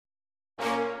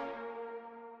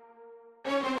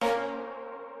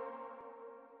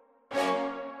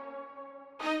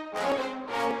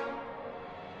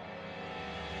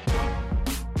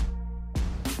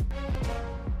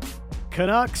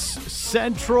Canucks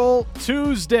Central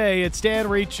Tuesday. It's Dan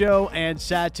Riccio and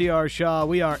Satyar Shah.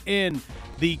 We are in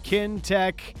the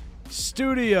Kintec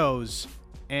studios,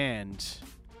 and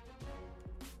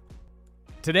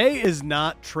today is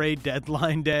not trade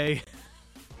deadline day.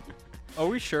 Are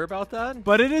we sure about that?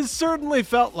 But it has certainly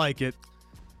felt like it.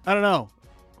 I don't know.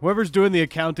 Whoever's doing the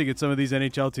accounting at some of these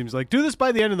NHL teams, like, do this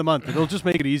by the end of the month. It'll just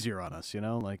make it easier on us, you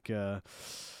know? Like,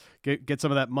 get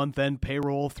some of that month-end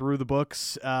payroll through the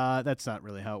books. That's not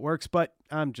really how it works, but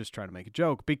I'm just trying to make a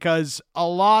joke because a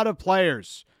lot of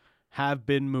players have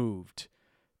been moved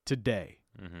today.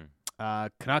 Mm-hmm.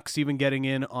 Canucks even getting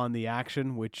in on the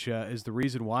action, which is the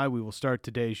reason why we will start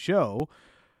today's show.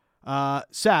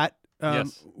 Sat,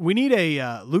 Yes. We need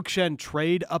a Luke Schenn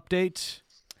trade update.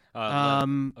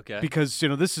 Okay. Because,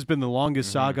 this has been the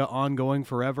longest saga ongoing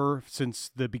forever since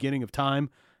the beginning of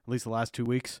time, at least the last 2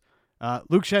 weeks.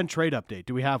 Luke Schenn trade update.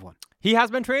 Do we have one? He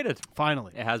has been traded.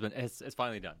 Finally. It has been. It's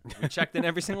finally done. We checked in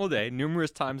every single day,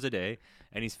 numerous times a day,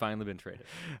 and he's finally been traded.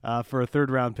 For a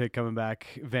third-round pick coming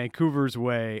back Vancouver's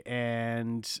way.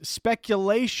 And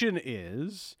speculation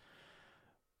is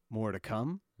more to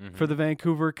come for the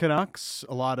Vancouver Canucks.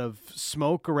 A lot of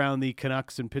smoke around the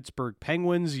Canucks and Pittsburgh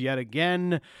Penguins yet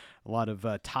again. A lot of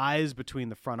ties between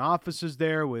the front offices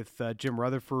there with Jim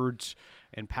Rutherford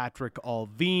and Patrick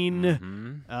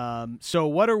Allvin. So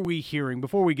what are we hearing,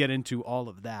 before we get into all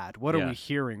of that, what are we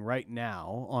hearing right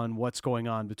now on what's going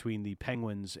on between the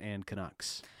Penguins and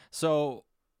Canucks? So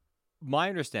my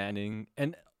understanding,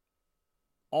 and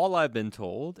all I've been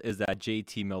told, is that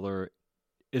JT Miller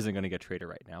isn't going to get traded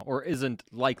right now, or isn't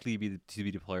likely to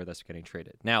be the player that's getting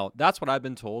traded. Now, that's what I've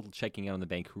been told, checking in on the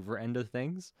Vancouver end of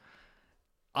things.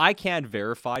 I can't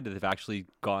verify that they've actually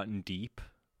gotten deep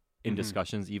in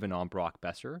discussions even on Brock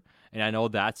Boeser. And I know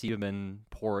that's even been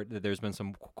there's been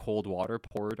some cold water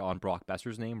poured on Brock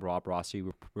Besser's name. Rob Rossi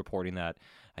reporting that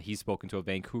he's spoken to a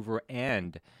Vancouver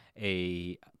and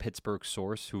a Pittsburgh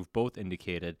source who've both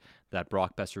indicated that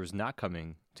Brock Boeser is not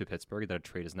coming to Pittsburgh, that a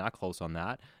trade is not close on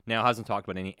that. Now hasn't talked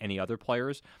about any other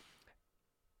players.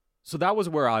 So that was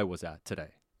where I was at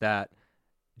today, that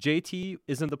JT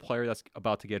isn't the player that's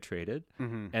about to get traded,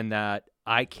 and that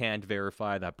I can't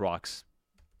verify that Brock's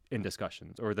in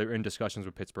discussions, or they're in discussions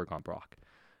with Pittsburgh on Brock.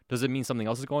 Does it mean something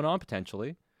else is going on?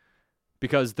 Potentially.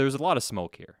 Because there's a lot of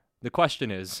smoke here. The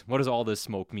question is, what does all this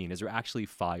smoke mean? Is there actually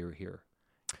fire here?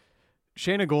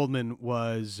 Shayna Goldman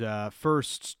was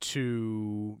first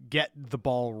to get the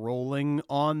ball rolling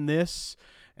on this,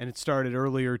 and it started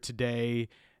earlier today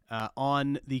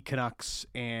on the Canucks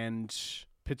and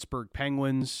Pittsburgh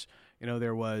Penguins.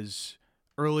 There was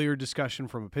earlier discussion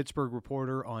from a Pittsburgh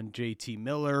reporter on JT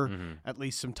Miller, at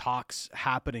least some talks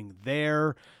happening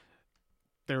there.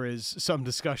 There is some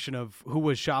discussion of who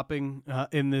was shopping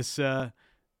in this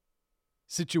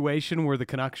situation. Were the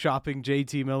Canucks shopping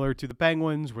JT Miller to the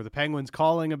Penguins? Were the Penguins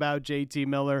calling about JT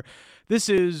Miller? This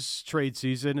is trade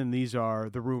season, and these are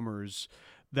the rumors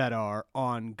that are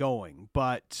ongoing.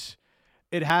 But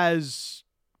it has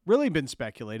really been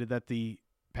speculated that the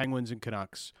Penguins and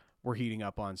Canucks were heating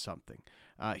up on something.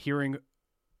 Hearing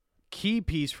key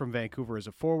piece from Vancouver as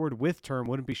a forward with term,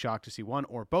 wouldn't be shocked to see one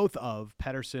or both of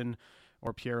Pettersson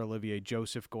or Pierre-Olivier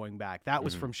Joseph going back. That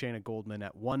was from Shayna Goldman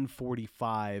at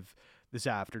 1:45 this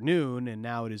afternoon, and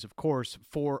now it is, of course,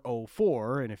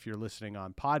 4:04, and if you're listening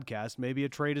on podcast, maybe a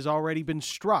trade has already been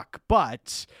struck,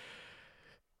 but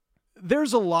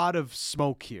there's a lot of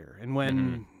smoke here, and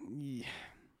when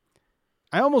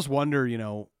I almost wonder,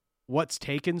 what's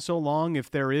taken so long? If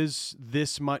there is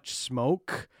this much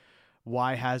smoke,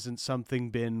 why hasn't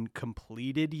something been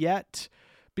completed yet?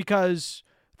 Because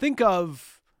think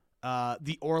of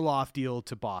the Orlov deal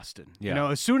to Boston. Yeah.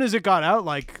 As soon as it got out,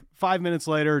 like 5 minutes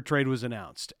later, trade was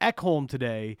announced. Ekholm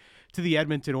today to the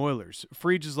Edmonton Oilers.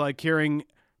 Friedge is like hearing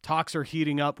talks are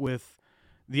heating up with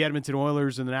the Edmonton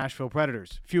Oilers and the Nashville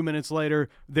Predators. A few minutes later,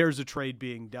 there's a trade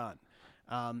being done.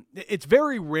 It's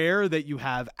very rare that you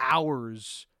have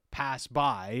hours pass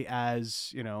by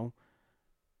as,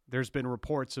 there's been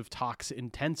reports of talks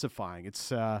intensifying.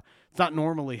 It's not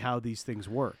normally how these things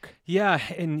work. Yeah,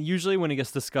 and usually when it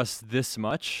gets discussed this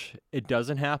much, it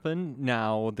doesn't happen.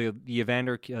 Now,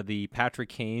 the Patrick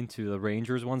Kane to the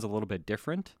Rangers one's a little bit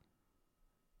different,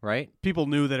 right? People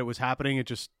knew that it was happening. It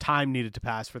just time needed to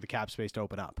pass for the cap space to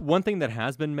open up. One thing that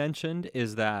has been mentioned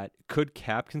is that could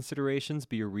cap considerations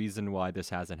be a reason why this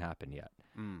hasn't happened yet?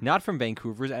 Not from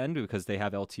Vancouver's end, because they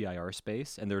have LTIR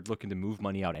space and they're looking to move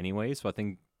money out anyway. So I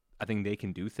think they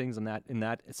can do things in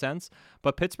that sense.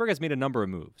 But Pittsburgh has made a number of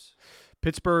moves.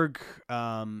 Pittsburgh,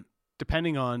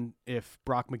 depending on if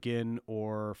Brock McGinn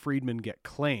or Friedman get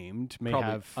claimed, may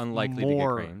Probably have unlikely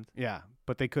more, to get claimed. Yeah,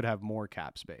 but they could have more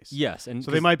cap space. Yes, and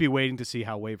so they might be waiting to see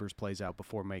how waivers plays out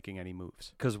before making any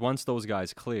moves. Because once those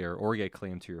guys clear or get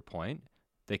claimed, to your point,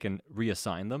 they can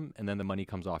reassign them, and then the money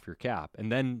comes off your cap,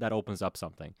 and then that opens up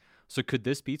something. So could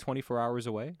this be 24 hours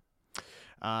away?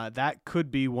 That could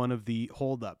be one of the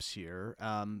holdups here.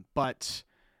 But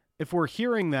if we're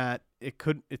hearing that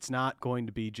it's not going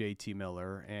to be JT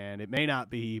Miller, and it may not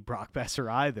be Brock Besser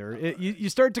either, you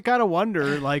start to kind of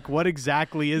wonder, like, what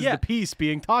exactly is the piece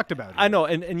being talked about here? I know,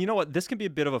 and you know what? This can be a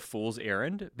bit of a fool's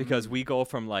errand, because we go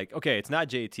from, like, okay, it's not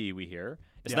JT we hear.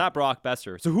 It's not Brock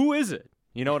Besser. So who is it?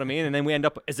 You know what I mean? And then we end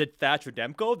up, is it Thatcher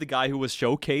Demko, the guy who was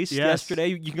showcased yesterday?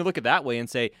 You can look at that way and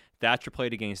say, Thatcher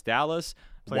played against Dallas.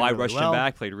 Why rushed him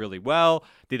back? Played really well.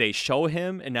 Did they show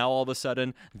him? And now all of a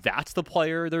sudden, that's the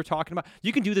player they're talking about.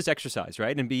 You can do this exercise,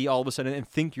 right? And be all of a sudden and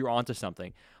think you're onto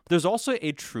something. But there's also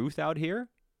a truth out here.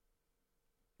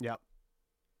 Yep.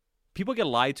 People get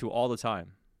lied to all the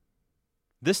time.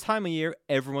 This time of year,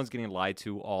 everyone's getting lied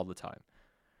to all the time.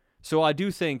 So I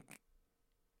do think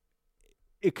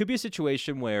it could be a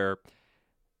situation where,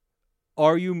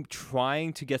 are you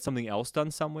trying to get something else done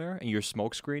somewhere and you're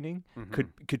smoke screening?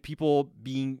 Mm-hmm. Could people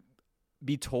be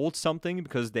told something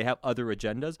because they have other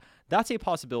agendas? That's a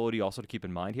possibility also to keep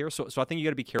in mind here. So I think you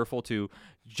got to be careful to,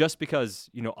 just because,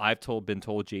 you know, I've been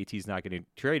told JT's not getting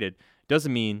traded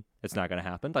doesn't mean it's not going to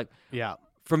happen. Like,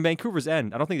 from Vancouver's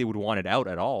end, I don't think they would want it out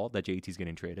at all that JT's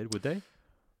getting traded, would they?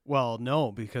 Well,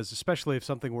 no, because especially if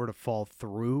something were to fall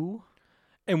through.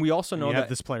 And we also know that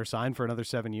this player signed for another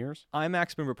 7 years.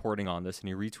 IMAC's been reporting on this, and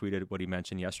he retweeted what he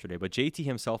mentioned yesterday. But JT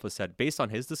himself has said, based on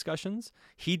his discussions,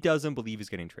 he doesn't believe he's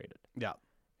getting traded. Yeah.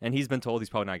 And he's been told he's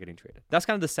probably not getting traded. That's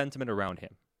kind of the sentiment around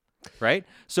him, right?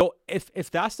 So if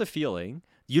that's the feeling,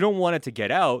 you don't want it to get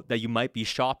out that you might be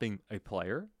shopping a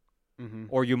player,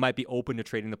 or you might be open to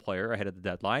trading the player ahead of the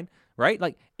deadline, right?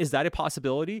 Like, is that a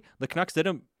possibility? The Canucks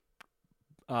didn't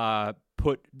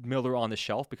put Miller on the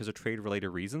shelf because of trade-related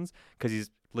reasons, because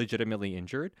he's legitimately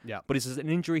injured. Yeah. But it's an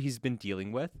injury he's been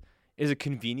dealing with. Is it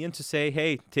convenient to say,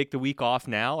 hey, take the week off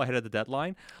now ahead of the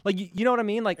deadline? Like, you know what I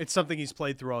mean? Like, it's something he's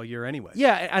played through all year anyway.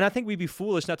 Yeah, and I think we'd be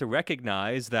foolish not to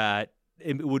recognize that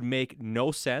it would make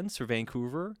no sense for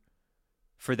Vancouver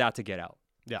for that to get out.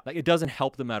 Yeah. Like, it doesn't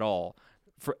help them at all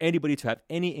for anybody to have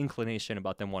any inclination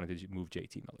about them wanting to move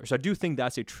JT Miller. So I do think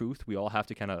that's a truth we all have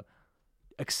to kind of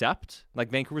accept. Like,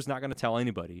 Vancouver's not going to tell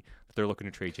anybody that they're looking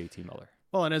to trade JT Miller.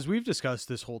 Well, and as we've discussed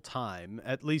this whole time,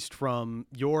 at least from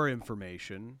your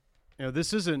information, you know,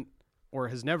 this isn't or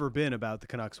has never been about the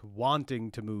Canucks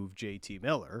wanting to move JT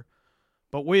Miller,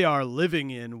 but we are living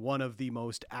in one of the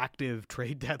most active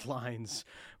trade deadlines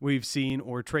we've seen,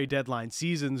 or trade deadline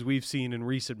seasons we've seen in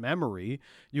recent memory.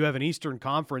 You have an Eastern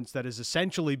Conference that has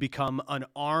essentially become an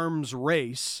arms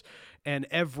race, and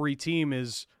every team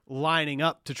is lining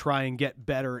up to try and get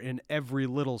better in every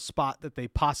little spot that they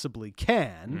possibly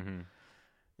can.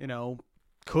 You know,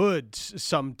 could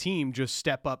some team just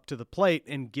step up to the plate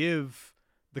and give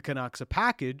the Canucks a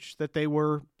package that they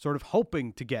were sort of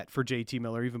hoping to get for JT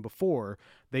Miller even before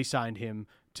they signed him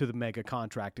to the mega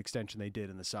contract extension they did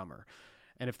in the summer?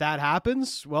 And if that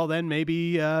happens, well, then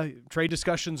maybe trade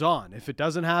discussions on. If it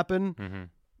doesn't happen,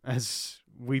 as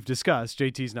we've discussed,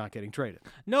 JT's not getting traded.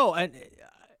 No, and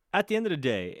at the end of the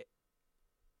day,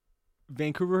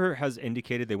 Vancouver has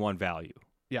indicated they want value.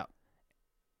 Yeah.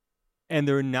 And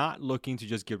they're not looking to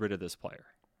just get rid of this player.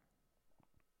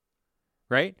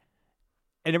 Right?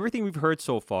 And everything we've heard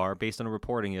so far, based on the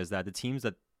reporting, is that the teams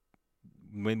that,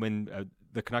 when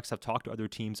the Canucks have talked to other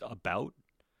teams about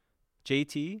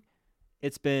JT,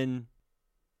 it's been,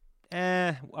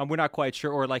 we're not quite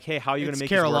sure, or like, hey, how are you going to make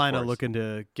Carolina this work for us? looking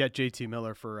to get JT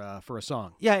Miller for a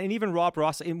song. Yeah, and even Rob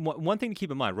Ross. And one thing to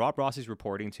keep in mind, Rob Rossi's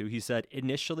reporting too. He said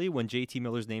initially when JT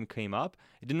Miller's name came up,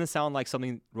 it didn't sound like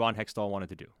something Ron Hextall wanted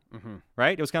to do.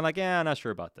 Right? It was kind of like, I'm not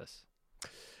sure about this.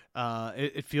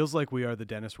 It feels like we are the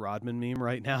Dennis Rodman meme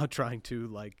right now, trying to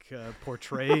like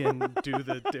portray and do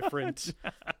the different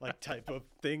like type of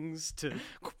things to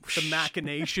the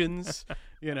machinations,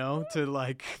 you know, to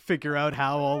like figure out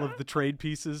how all of the trade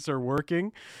pieces are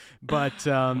working. But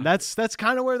that's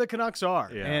kind of where the Canucks are,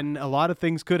 and a lot of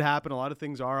things could happen. A lot of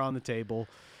things are on the table.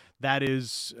 That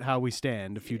is how we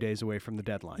stand a few days away from the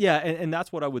deadline. Yeah, and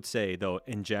that's what I would say though.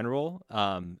 In general,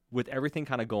 with everything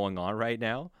kind of going on right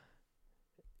now,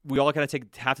 we all kind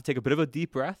of have to take a bit of a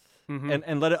deep breath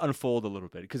and let it unfold a little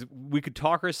bit, because we can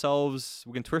twist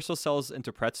ourselves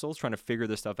into pretzels trying to figure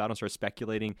this stuff out and start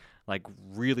speculating like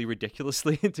really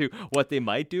ridiculously into what they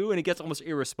might do, and it gets almost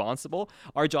irresponsible.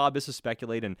 Our job is to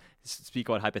speculate and speak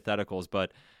about hypotheticals,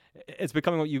 but it's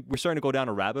becoming we're starting to go down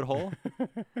a rabbit hole,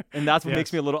 and that's what Yes.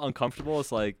 makes me a little uncomfortable.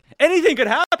 It's like anything could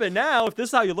happen now if this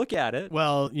is how you look at it.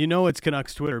 Well, you know it's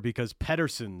Canucks Twitter because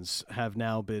Pedersons have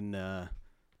now been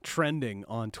trending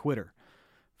on Twitter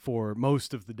for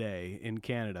most of the day in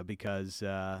Canada because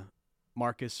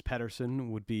Marcus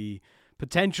Pedersen would be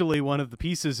potentially one of the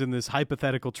pieces in this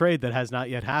hypothetical trade that has not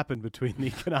yet happened between the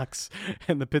Canucks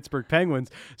and the Pittsburgh Penguins.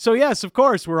 So, yes, of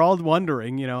course, we're all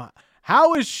wondering,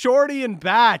 how is Shorty and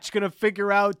Batch going to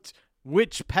figure out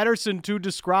which Pedersen to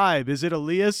describe? Is it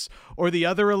Elias or the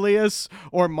other Elias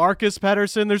or Marcus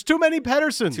Pedersen? There's too many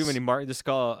Pedersens. Too many.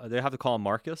 They have to call him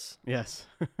Marcus. Yes.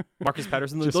 Marcus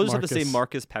Pedersen. Just They'll just have to say Marcus.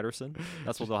 Marcus Pedersen.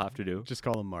 That's what they'll have to do. Just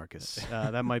call him Marcus.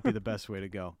 That might be the best way to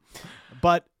go.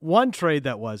 But one trade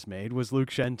that was made was Luke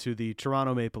Schenn to the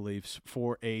Toronto Maple Leafs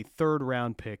for a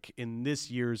third-round pick in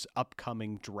this year's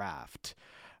upcoming draft.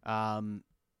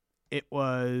 It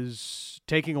was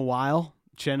taking a while.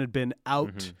 Schenn had been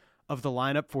out of the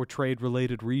lineup for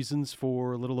trade-related reasons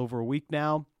for a little over a week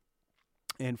now.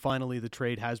 And finally, the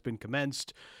trade has been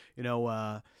commenced. It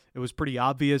was pretty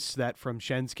obvious that from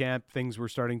Schenn's camp, things were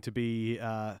starting to be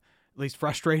at least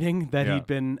frustrating that he'd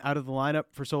been out of the lineup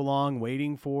for so long,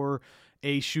 waiting for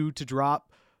a shoe to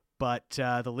drop. But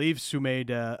the Leafs, who made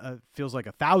feels like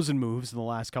 1,000 moves in the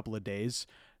last couple of days,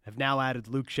 have now added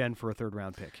Luke Schenn for a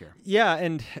third-round pick here. Yeah,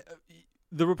 and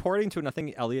the reporting to it, and I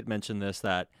think Elliot mentioned this,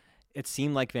 that it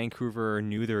seemed like Vancouver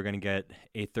knew they were going to get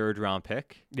a third-round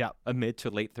pick. Yeah. A mid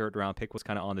to late third-round pick was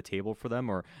kind of on the table for them,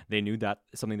 or they knew that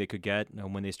something they could get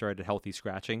when they started healthy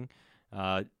scratching.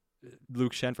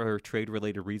 Luke Schenn for her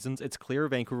trade-related reasons. It's clear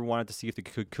Vancouver wanted to see if they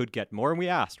could get more, and we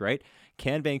asked, right?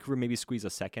 Can Vancouver maybe squeeze a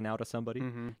second out of somebody?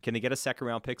 Can they get a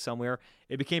second-round pick somewhere?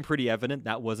 It became pretty evident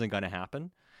that wasn't going to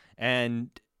happen.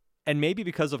 And maybe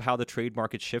because of how the trade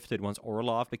market shifted once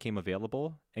Orlov became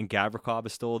available and Gavrikov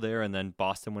is still there and then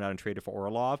Boston went out and traded for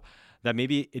Orlov, that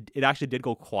maybe it actually did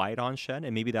go quiet on Schenn,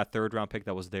 and maybe that third-round pick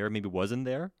that was there maybe wasn't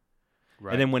there.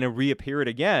 Right. And then when it reappeared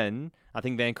again, I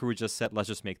think Vancouver just said, let's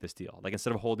just make this deal. Like,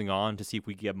 instead of holding on to see if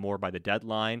we could get more by the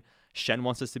deadline, Schenn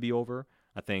wants this to be over.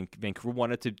 I think Vancouver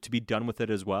wanted to be done with it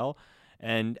as well.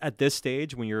 And at this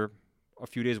stage, when you're a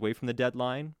few days away from the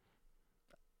deadline,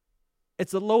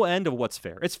 it's the low end of what's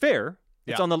fair. It's fair.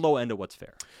 It's on the low end of what's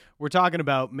fair. We're talking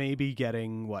about maybe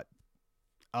getting,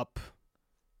 up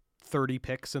 30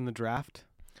 picks in the draft?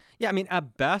 Yeah, I mean,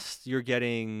 at best, you're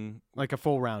getting like a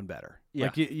full round better. Yeah.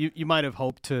 Like you might have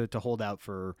hoped to hold out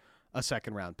for a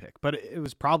second round pick, but it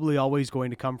was probably always going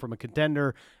to come from a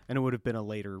contender, and it would have been a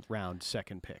later round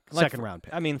second round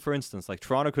pick. I mean, for instance, like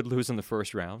Toronto could lose in the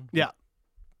first round. Yeah.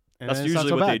 That's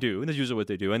usually what they do. That's usually what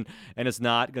they do. And it's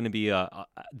not going to be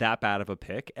that bad of a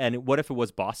pick. And what if it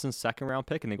was Boston's second round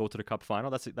pick and they go to the Cup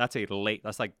final? That's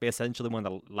like essentially one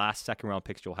of the last second round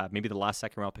picks you'll have. Maybe the last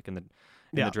second round pick in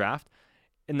the draft.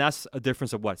 And that's a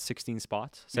difference of 16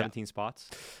 spots, 17 spots?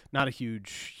 Not a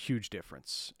huge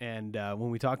difference. And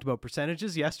when we talked about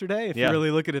percentages yesterday, if you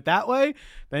really look at it that way,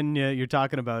 then you're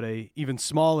talking about a even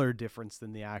smaller difference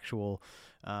than the actual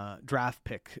draft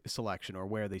pick selection or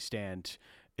where they stand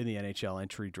in the NHL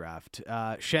entry draft.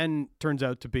 Schenn turns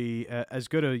out to be as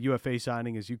good a UFA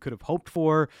signing as you could have hoped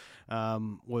for.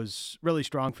 Was really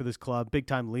strong for this club,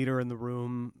 big-time leader in the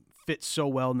room, fits so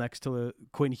well next to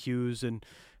Quinn Hughes, and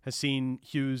has seen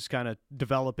Hughes kind of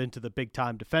develop into the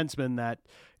big-time defenseman that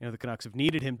the Canucks have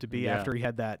needed him to be after he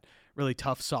had that really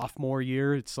tough sophomore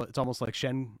year. It's almost like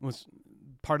Schenn was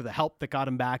part of the help that got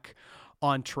him back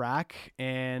on track,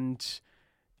 and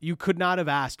you could not have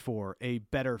asked for a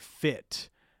better fit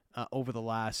over the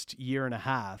last year and a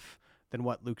half than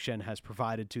what Luke Schenn has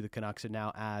provided to the Canucks, and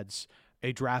now adds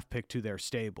a draft pick to their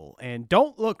stable. And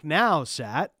don't look now,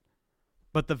 Sat,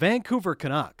 but the Vancouver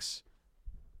Canucks,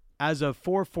 as of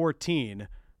 4:14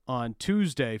 on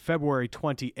Tuesday, February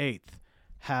 28th,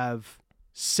 have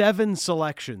 7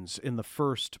 selections in the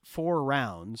first 4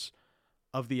 rounds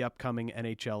of the upcoming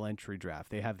NHL entry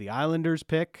draft. They have the Islanders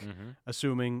pick,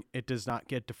 assuming it does not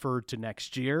get deferred to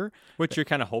next year. Which you're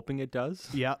kind of hoping it does.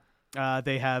 Yeah.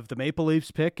 They have the Maple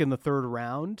Leafs pick in the 3rd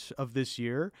round of this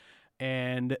year,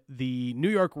 and the New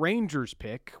York Rangers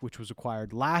pick, which was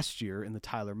acquired last year in the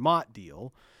Tyler Mott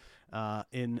deal,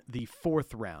 in the 4th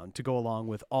round to go along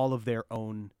with all of their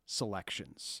own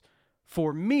selections.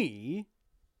 For me,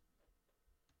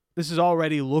 this is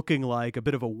already looking like a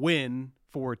bit of a win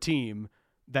for a team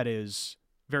that is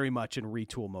very much in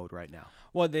retool mode right now.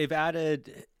 Well, they've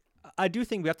added... I do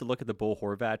think we have to look at the Bo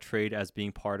Horvat trade as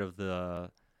being part of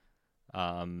the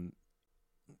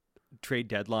trade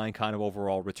deadline kind of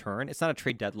overall return. It's not a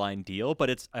trade deadline deal, but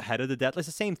it's ahead of the deadline. It's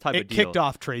the same type of deal. It kicked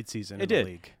off trade season in the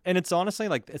league. And it's honestly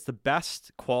like it's the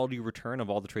best quality return of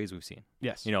all the trades we've seen.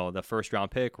 Yes. You know, the first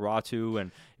round pick, Ratu,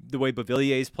 and the way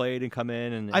Beauvillier's played and come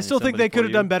in. And I still think they could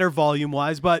have done better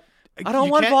volume-wise, but I don't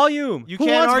want volume. You Who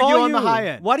can't wants argue volume? on the high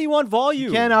end. Why do you want volume?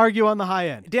 You can't argue on the high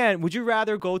end. Dan, would you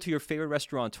rather go to your favorite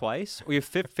restaurant twice or your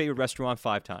fifth favorite restaurant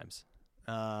 5 times?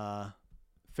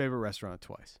 Favorite restaurant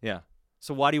twice. Yeah.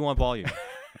 So why do you want volume?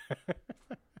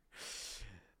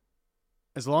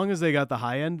 As long as they got the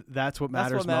high end, that's what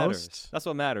matters most. That's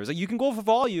what matters. Like, you can go for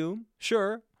volume,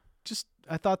 sure.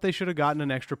 I thought they should have gotten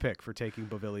an extra pick for taking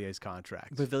Beauvillier's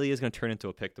contract. Beauvillier is going to turn into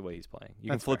a pick the way he's playing.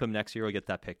 You can flip him next year or get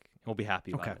that pick. And we'll be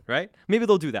happy about it, right? Maybe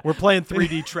they'll do that. We're playing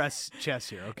 3D chess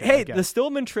here. Okay. Hey, the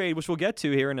Stillman trade, which we'll get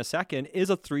to here in a second,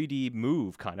 is a 3D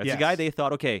move kind of. It's a guy they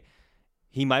thought, okay,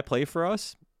 he might play for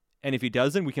us, and if he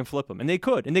doesn't, we can flip him. And they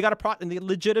could. And they got a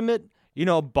legitimate,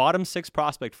 bottom 6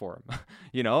 prospect for him.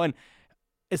 And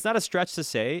it's not a stretch to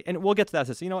say, and we'll get to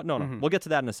that. You know what? No. We'll get to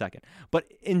that in a second.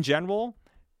 But in general,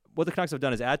 what the Canucks have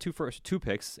done is add two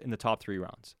picks in the top 3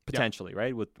 rounds, potentially,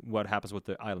 right? With what happens with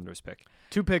the Islanders pick.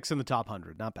 2 picks in the top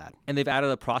 100, not bad. And they've added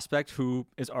a prospect who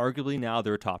is arguably now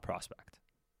their top prospect.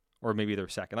 Or maybe their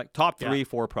second. Like top 3,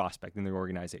 4 prospect in their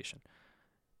organization.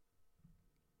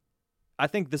 I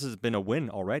think this has been a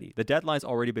win already. The deadline's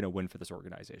already been a win for this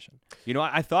organization.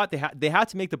 I thought they had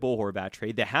to make the Bo Horvat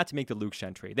trade. They had to make the Luke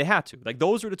Schenn trade. They had to. Like,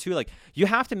 those are the two. Like, you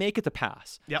have to make it to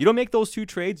pass. Yep. You don't make those 2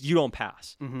 trades, you don't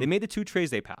pass. Mm-hmm. They made the 2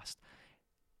 trades, they passed.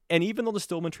 And even though the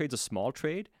Stillman trade's a small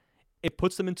trade, it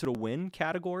puts them into the win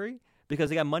category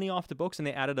because they got money off the books and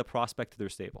they added a prospect to their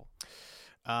stable.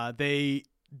 They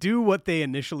do what they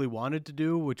initially wanted to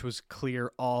do, which was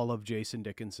clear all of Jason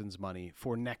Dickinson's money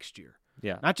for next year.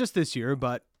 Yeah. Not just this year,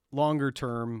 but longer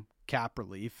term cap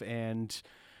relief, and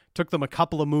took them a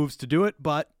couple of moves to do it,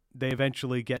 but they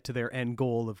eventually get to their end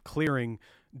goal of clearing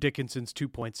Dickinson's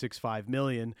 $2.65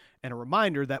 million. And a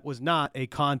reminder, that was not a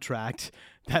contract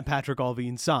that Patrick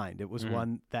Allvin signed. It was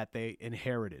one that they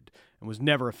inherited and was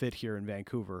never a fit here in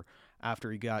Vancouver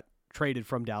after he got traded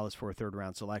from Dallas for a 3rd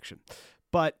round selection.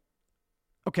 But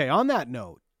okay, on that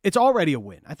note, it's already a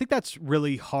win. I think that's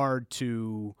really hard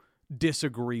to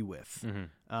disagree with.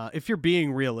 If you're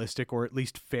being realistic or at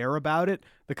least fair about it,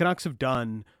 the Canucks have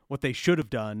done what they should have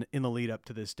done in the lead up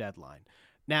to this deadline.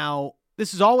 Now,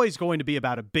 this is always going to be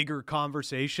about a bigger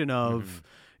conversation of,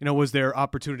 was there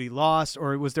opportunity lost,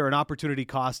 or was there an opportunity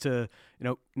cost to,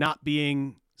 not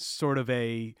being sort of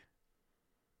a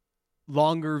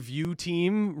longer view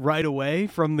team right away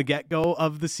from the get-go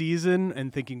of the season,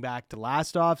 and thinking back to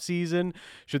last off season,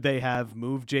 should they have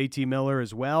moved JT Miller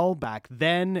as well back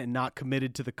then and not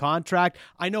committed to the contract?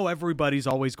 I know everybody's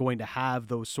always going to have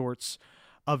those sorts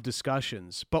of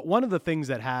discussions, but one of the things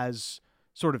that has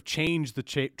sort of changed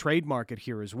the trade market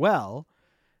here as well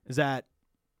is that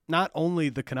not only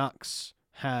the Canucks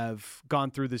have gone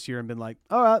through this year and been like,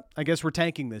 all right, I guess we're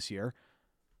tanking this year.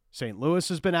 St. Louis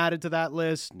has been added to that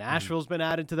list. Nashville's been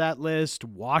added to that list.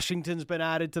 Washington's been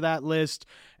added to that list.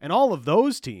 And all of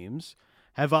those teams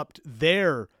have upped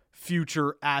their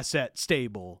future asset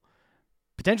stable,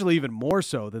 potentially even more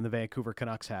so than the Vancouver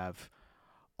Canucks have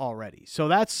already.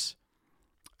 So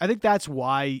I think that's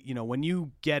why, when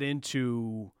you get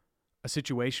into a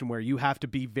situation where you have to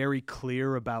be very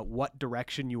clear about what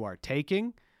direction you are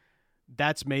taking,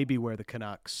 that's maybe where the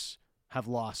Canucks have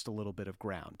lost a little bit of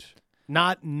ground.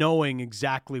 Not knowing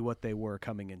exactly what they were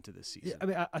coming into this season.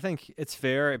 Yeah, I think it's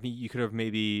fair. You could have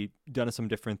maybe done some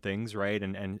different things, right?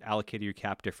 And allocated your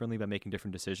cap differently by making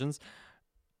different decisions.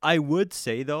 I would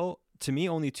say, though, to me,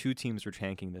 only 2 teams were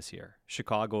tanking this year,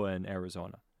 Chicago and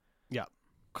Arizona. Yeah.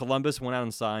 Columbus went out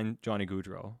and signed Johnny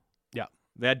Gaudreau. Yeah.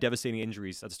 They had devastating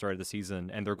injuries at the start of the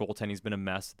season, and their goaltending's been a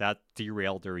mess. That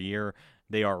derailed their year.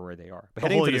 They are where they are. But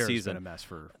heading into the season, been a mess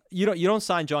for you don't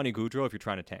sign Johnny Gaudreau if you're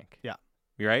trying to tank. Yeah.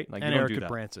 Right? Like, and you don't Eric do that.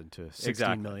 Branson to a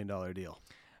 $16 million deal.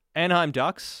 Anaheim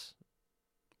Ducks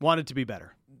wanted to be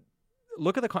better.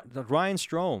 Look at the Ryan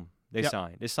Strome they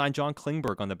signed. They signed John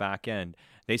Klingberg on the back end.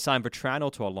 They signed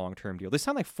Vetrano to a long-term deal. They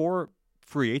signed like 4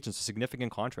 free agents to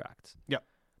significant contracts. Yep.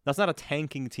 That's not a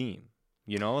tanking team.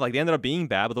 Like, they ended up being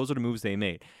bad, but those are the moves they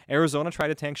made. Arizona tried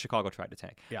to tank. Chicago tried to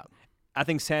tank. Yeah. I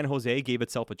think San Jose gave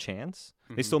itself a chance.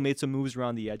 They still made some moves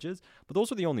around the edges, but those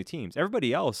were the only teams.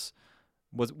 Everybody else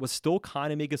was still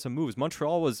kind of making some moves.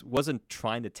 Montreal wasn't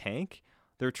trying to tank.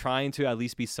 They're trying to at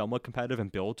least be somewhat competitive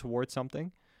and build towards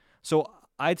something. So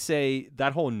I'd say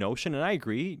that whole notion, and I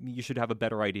agree, you should have a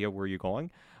better idea where you're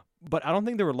going. But I don't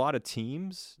think there were a lot of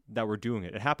teams that were doing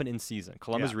it. It happened in season.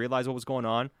 Columbus realized what was going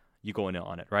on. you go in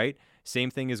on it, right?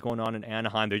 Same thing is going on in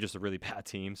Anaheim. They're just a really bad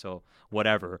team, so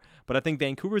whatever. But I think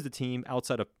Vancouver is the team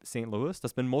outside of St. Louis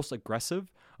that's been most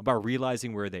aggressive about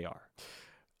realizing where they are.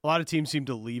 A lot of teams seem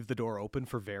to leave the door open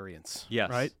for variance.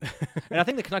 Yes. Right? And I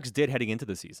think the Canucks did heading into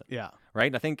the season. Yeah. Right?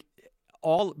 And I think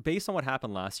all based on what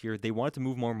happened last year, they wanted to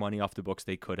move more money off the books.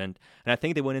 They couldn't. And I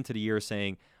think they went into the year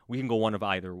saying, we can go one of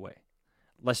either way.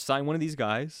 Let's sign one of these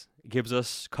guys. It gives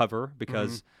us cover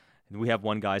because we have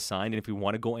one guy signed. And if we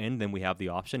want to go in, then we have the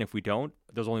option. If we don't,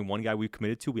 there's only one guy we've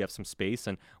committed to. We have some space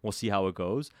and we'll see how it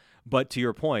goes. But to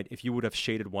your point, if you would have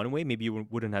shaded one way, maybe you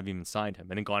wouldn't have even signed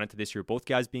him and then gone into this year, both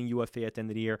guys being UFA at the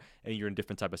end of the year, and you're in a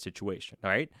different type of situation.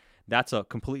 All right. That's a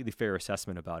completely fair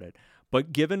assessment about it.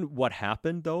 But given what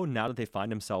happened, though, now that they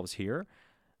find themselves here,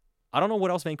 I don't know what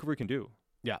else Vancouver can do.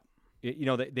 Yeah. You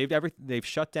know, they've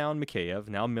shut down Mikheyev.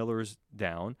 Now Miller's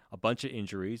down. A bunch of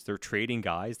injuries. They're trading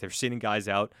guys. They're sitting guys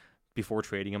out before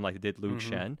trading them like they did Luke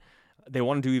Shen. They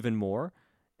want to do even more.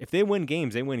 If they win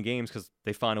games, they win games because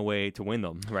they find a way to win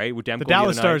them, right? With Demko, the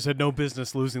Dallas Stars had no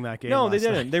business losing that game. No, they last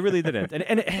didn't. night. They really didn't.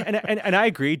 And I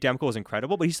agree, Demko was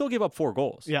incredible, but he still gave up 4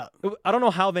 goals. Yeah. I don't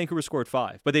know how Vancouver scored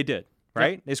 5, but they did,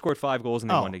 right? Yeah. They scored 5 goals and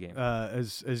they won the game.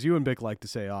 As you and Bick like to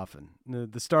say often,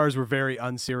 the Stars were very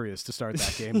unserious to start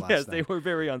that game last Yes, night. they were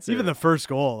very unserious. Even the first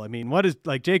goal. I mean, what is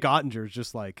like Jake Ottinger's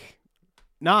just like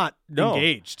not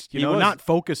engaged, He was. not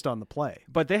focused on the play.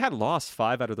 But they had lost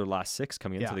 5 out of their last 6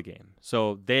 coming into the game.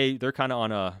 So they're kind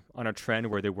of on a trend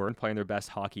where they weren't playing their best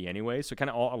hockey anyway. So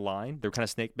kind of all aligned. They were kind of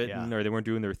snake bitten or they weren't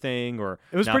doing their thing. Or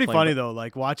it was not pretty playing funny though,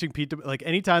 like watching Pete. Like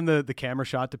anytime the camera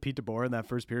shot to Pete DeBoer in that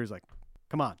first period, he's like,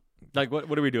 "Come on, like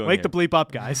what are we doing? wake here? the bleep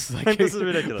up, guys! Like, This is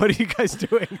ridiculous. What are you guys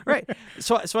doing?" Right.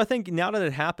 So I think now that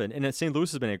it happened, and St.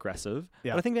 Louis has been aggressive,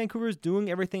 Yeah. but I think Vancouver is doing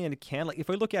everything it can. Like if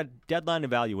we look at deadline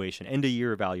evaluation, end of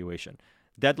year evaluation,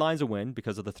 deadline's a win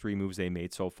because of the 3 moves they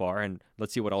made so far, and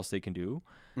let's see what else they can do.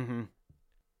 Mm-hmm.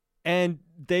 And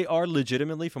they are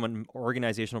legitimately, from an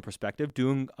organizational perspective,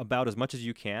 doing about as much as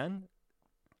you can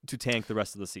to tank the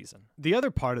rest of the season. The other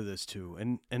part of this too,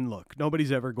 and look,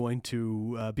 nobody's ever going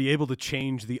to be able to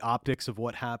change the optics of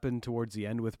what happened towards the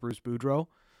end with Bruce Boudreau,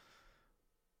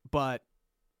 but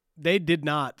they did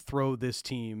not throw this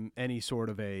team any sort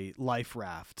of a life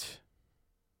raft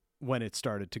when it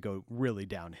started to go really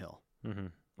downhill. Mm-hmm.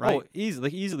 Right? Oh,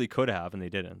 easily could have, and they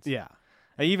didn't. Yeah.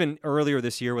 And even earlier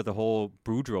this year with the whole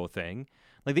Boudreau thing,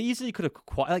 like they easily could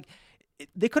have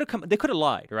they could have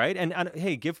lied, right? And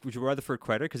hey, give Rutherford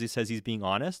credit because he says he's being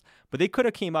honest, but they could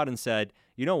have came out and said,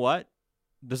 you know what,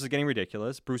 this is getting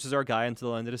ridiculous. Bruce is our guy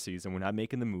until the end of the season. We're not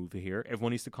making the move here.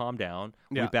 Everyone needs to calm down.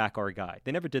 Yeah. We back our guy.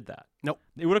 They never did that. Nope.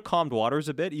 It would have calmed waters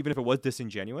a bit, even if it was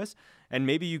disingenuous. And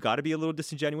maybe you got to be a little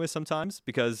disingenuous sometimes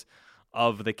because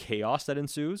of the chaos that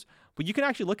ensues. But you can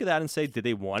actually look at that and say, did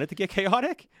they want it to get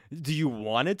chaotic? Do you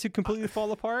want it to completely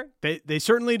fall apart? They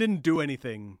certainly didn't do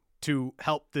anything to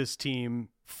help this team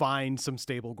find some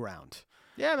stable ground.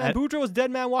 Yeah, man. Boudreau was dead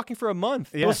man walking for a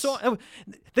month. Yes. It was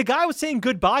the guy was saying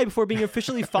goodbye before being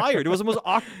officially fired. It was the most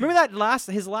awkward. Remember that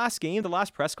his last game, the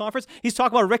last press conference? He's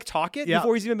talking about Rick Tocchet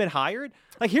before he's even been hired.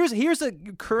 Like here's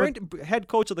the current head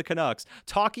coach of the Canucks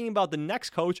talking about the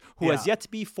next coach who has yet to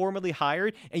be formally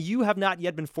hired, and you have not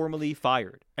yet been formally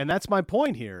fired. And that's my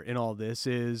point here in all this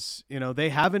is, they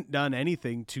haven't done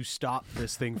anything to stop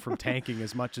this thing from tanking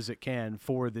as much as it can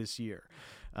for this year.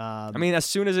 I mean, as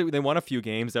soon as they won a few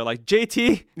games, they're like,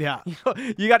 JT, yeah,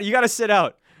 you got to sit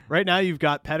out. Right now, you've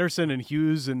got Pettersson and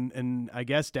Hughes and I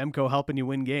guess Demko helping you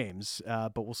win games,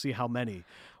 but we'll see how many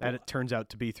that it turns out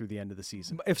to be through the end of the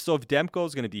season. If Demko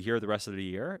is going to be here the rest of the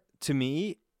year, to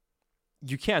me,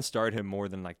 you can't start him more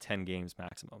than like 10 games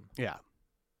maximum. Yeah.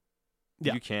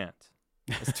 You can't.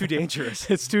 It's too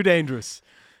dangerous. It's too dangerous.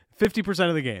 50%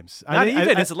 of the games.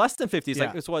 It's less than 50. It's yeah.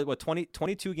 like it's what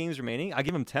 22 games remaining. I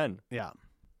give him 10. Yeah.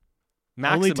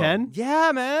 Maximum. Only 10?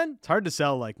 Yeah, man. It's hard to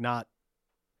sell like not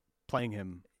playing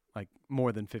him like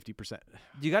more than 50%.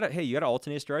 You gotta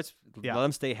alternate starts. Yeah. Let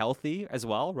them stay healthy as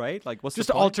well, right? Like what's just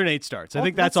the to point? alternate starts? I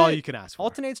think that's all you can ask for.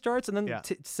 Alternate starts and then Yeah.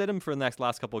 sit him for the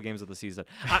last couple of games of the season.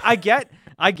 I get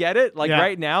it. Like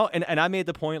right now, and I made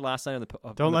the point last night on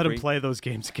the Don't let him play those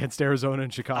games against Arizona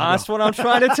and Chicago. That's what I'm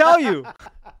trying to tell you.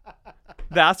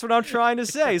 That's what I'm trying to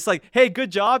say. It's like, hey,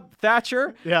 good job,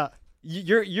 Thatcher. Yeah.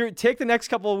 You're take the next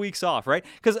couple of weeks off, right?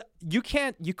 Because you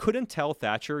couldn't tell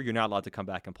Thatcher you're not allowed to come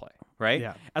back and play, right?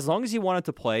 Yeah. As long as he wanted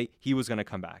to play, he was going to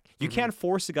come back. You can't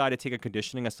force a guy to take a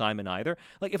conditioning assignment either.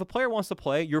 Like if a player wants to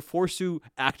play, you're forced to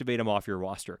activate him off your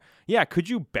roster. Yeah, could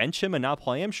you bench him and not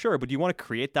play him? Sure, but do you want to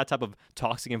create that type of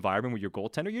toxic environment with your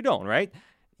goaltender? You don't, right?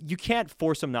 You can't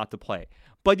force him not to play,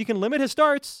 but you can limit his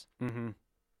starts. Mm-hmm.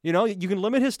 You know, you can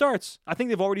limit his starts. I think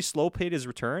they've already slow played his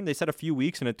return. They said a few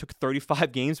weeks, and it took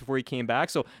 35 games before he came back.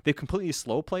 So they've completely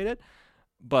slow played it.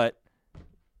 But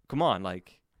come on,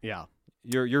 yeah,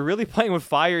 you're really playing with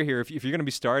fire here. If you're going to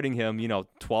be starting him,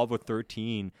 12 or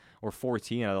 13 or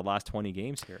 14 out of the last 20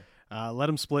 games here. Let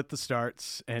him split the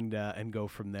starts and go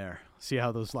from there. See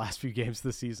how those last few games of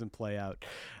the season play out.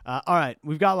 All right,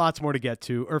 we've got lots more to get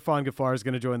to. Irfan Gaffar is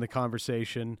going to join the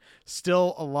conversation.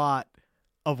 Still a lot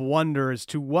of wonder as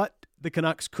to what the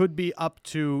Canucks could be up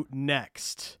to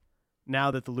next now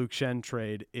that the Luke Schenn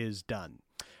trade is done.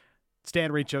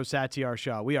 Stan Riccio, Satyar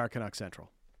Shah. We are Canuck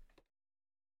Central.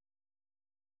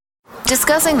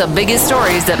 Discussing the biggest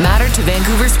stories that matter to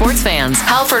Vancouver sports fans.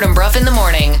 Halford and Bruff in the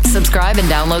morning. Subscribe and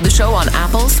download the show on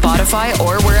Apple, Spotify,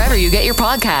 or wherever you get your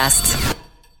podcasts.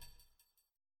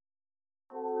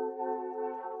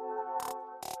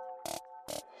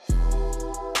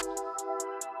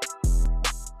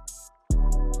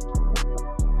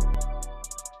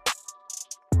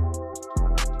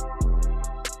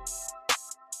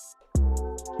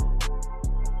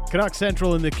 Canuck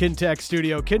Central in the Kintec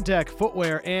studio. Kintec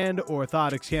Footwear and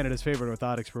Orthotics, Canada's favorite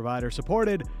orthotics provider,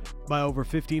 supported by over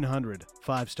 1,500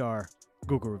 five-star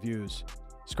Google reviews.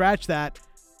 Scratch that.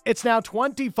 It's now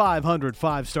 2,500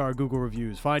 five-star Google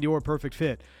reviews. Find your perfect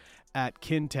fit at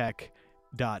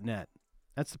kintec.net.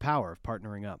 That's the power of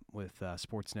partnering up with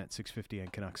Sportsnet 650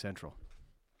 and Canuck Central.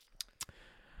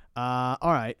 All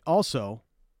right. Also,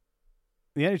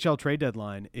 the NHL trade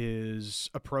deadline is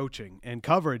approaching, and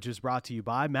coverage is brought to you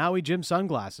by Maui Jim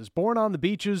Sunglasses. Born on the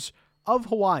beaches of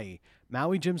Hawaii,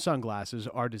 Maui Jim Sunglasses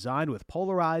are designed with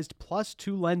polarized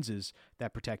 +2 lenses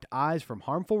that protect eyes from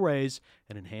harmful rays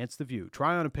and enhance the view.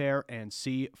 Try on a pair and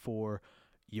see for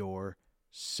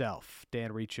yourself.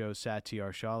 Dan Riccio,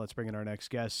 Satyar Shah. Let's bring in our next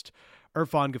guest,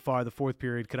 Irfan Gaffar, the fourth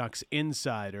period Canucks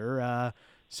insider.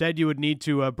 Said you would need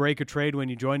to break a trade when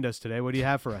you joined us today. What do you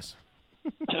have for us?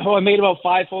 I made about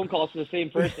 5 phone calls to the same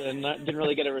person and didn't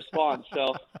really get a response.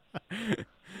 So,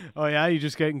 oh yeah, you're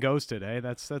just getting ghosted, eh?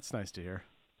 That's nice to hear.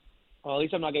 Well, at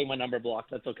least I'm not getting my number blocked.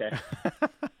 That's okay.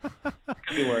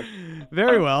 Could be worse.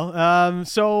 Very well.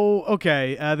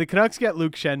 The Canucks get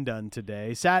Luke Schenn done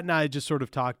today. Sat and I just sort of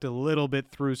talked a little bit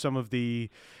through some of the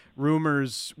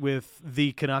rumors with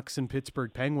the Canucks and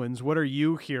Pittsburgh Penguins. What are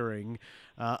you hearing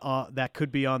that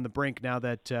could be on the brink now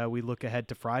that we look ahead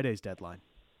to Friday's deadline?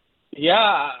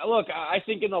 Yeah, look, I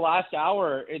think in the last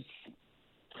hour, it's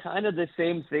kind of the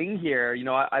same thing here.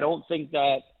 I don't think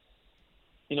that,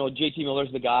 JT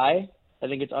Miller's the guy. I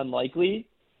think it's unlikely.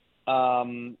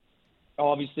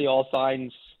 Obviously, all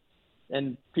signs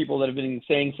and people that have been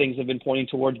saying things have been pointing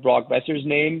towards Brock Besser's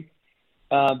name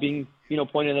being,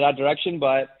 pointed in that direction.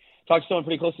 But talked to someone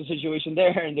pretty close to the situation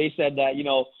there, and they said that,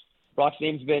 Brock's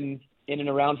name's been in and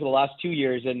around for the last 2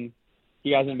 years, and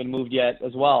he hasn't been moved yet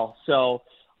as well. So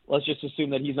let's just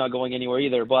assume that he's not going anywhere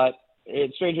either. But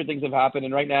stranger things have happened.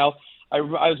 And right now, I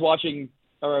was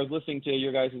listening to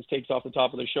your guys' takes off the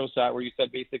top of the show, Sat, where you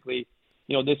said basically,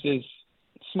 this is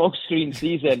smokescreen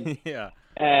season. Yeah.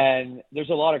 And there's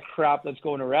a lot of crap that's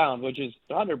going around, which is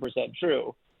 100%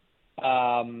 true.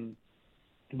 But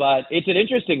it's an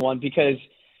interesting one because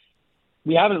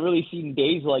we haven't really seen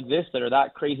days like this that are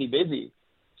that crazy busy.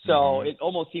 So it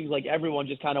almost seems like everyone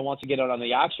just kind of wants to get out on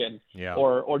the action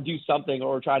or do something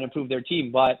or try to improve their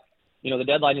team. But, the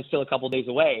deadline is still a couple days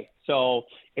away. So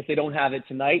if they don't have it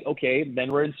tonight, okay,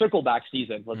 then we're in circle back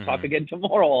season. Let's talk again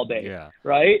tomorrow all day,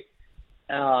 right?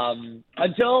 The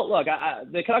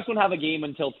Canucks won't have a game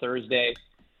until Thursday,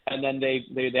 and then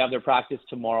they have their practice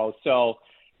tomorrow. So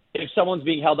if someone's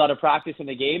being held out of practice in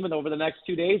the game and over the next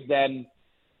 2 days, then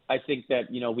I think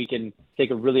that, we can take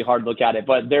a really hard look at it.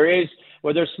 But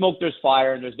where there's smoke, there's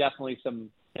fire, and there's definitely some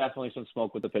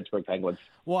smoke with the Pittsburgh Penguins.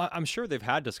 Well, I'm sure they've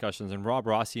had discussions, and Rob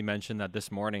Rossi mentioned that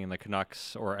this morning in the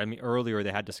Canucks, earlier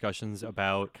they had discussions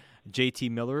about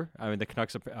JT Miller. The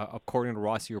Canucks, according to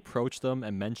Rossi, approached them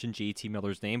and mentioned JT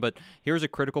Miller's name. But here's a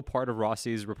critical part of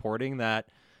Rossi's reporting that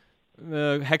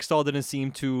Hextall didn't seem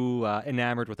too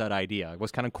enamored with that idea. It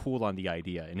was kind of cool on the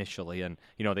idea initially, and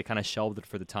they kind of shelved it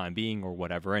for the time being or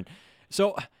whatever. And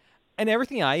so, and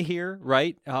everything I hear,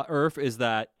 right, Irf, is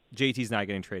that JT's not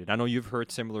getting traded. I know you've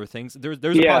heard similar things. There's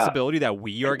a possibility that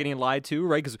we are getting lied to,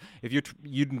 right? Because if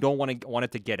you don't want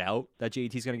it to get out that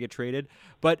JT's going to get traded,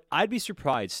 but I'd be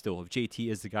surprised still if JT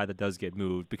is the guy that does get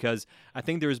moved, because I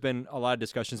think there's been a lot of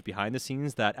discussions behind the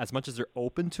scenes that as much as they're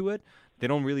open to it, they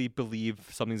don't really believe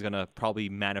something's going to probably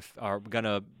going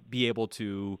to be able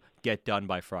to get done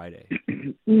by Friday.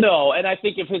 No, and I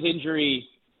think if his injury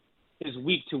is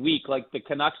week to week, like the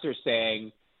Canucks are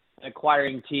saying, an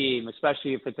acquiring team,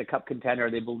 especially if it's a cup contender,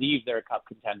 they believe they're a cup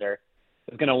contender,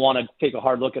 is going to want to take a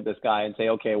hard look at this guy and say,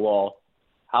 okay, well,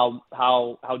 how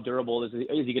durable is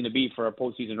he going to be for a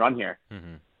postseason run here?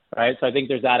 Mm-hmm. Right. So I think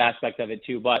there's that aspect of it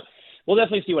too, but we'll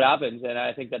definitely see what happens. And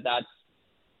I think that's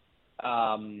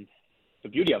the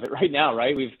beauty of it right now,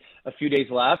 right? We've a few days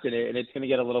left and it's going to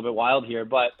get a little bit wild here,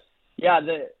 but yeah,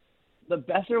 the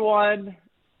Boeser one,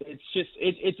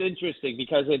 it's interesting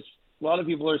because a lot of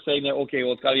people are saying that, okay,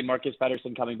 well, it's got to be Marcus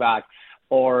Pettersson coming back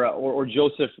or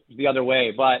Joseph the other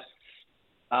way. But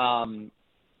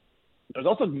there's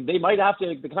also,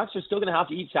 the Canucks are still going to have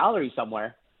to eat salary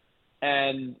somewhere.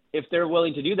 And if they're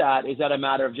willing to do that, is that a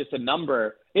matter of just a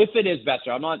number? If it is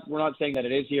Boeser, we're not saying that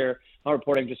it is here. I'm not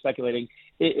reporting, just speculating.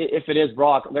 If it is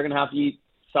Brock, they're going to have to eat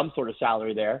some sort of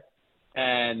salary there.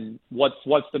 And what's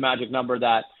the magic number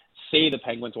that, say, the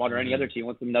Penguins want or any other team?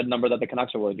 What's the number that the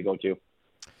Canucks are willing to go to?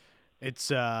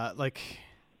 It's like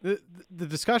the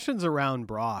discussions around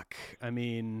Brock. I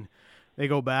mean, they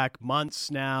go back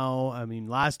months now. I mean,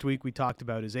 last week we talked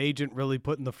about his agent really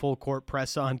putting the full court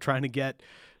press on, trying to get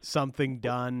something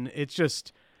done. It's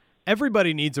just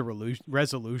everybody needs a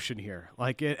resolution here.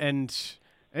 And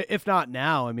if not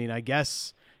now, I mean, I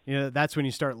guess that's when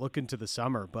you start looking to the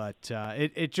summer. But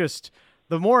it just,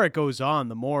 the more it goes on,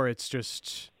 the more it's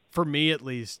just, for me at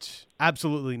least,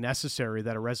 absolutely necessary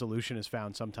that a resolution is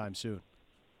found sometime soon.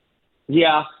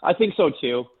 Yeah, I think so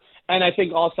too. And I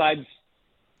think all sides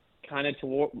kind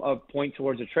of point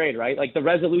towards a trade, right? Like the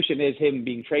resolution is him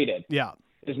being traded. Yeah.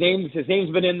 His name's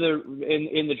been in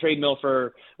the trade mill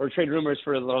or trade rumors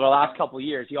for the last couple of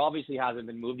years. He obviously hasn't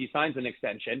been moved. He signs an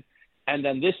extension. And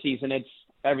then this season, it's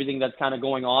everything that's kind of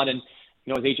going on. And,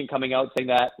 his agent coming out saying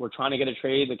that we're trying to get a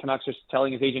trade. The Canucks are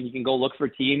telling his agent he can go look for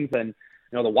teams. And,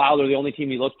 the Wild are the only team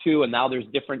he looked to. And now there's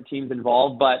different teams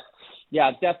involved. But, yeah,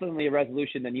 it's definitely a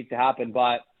resolution that needs to happen.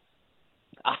 But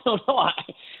I don't know.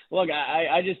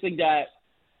 I just think that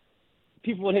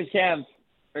people in his camp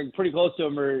are pretty close to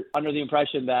him are under the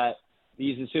impression that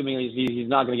he's assuming he's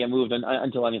not going to get moved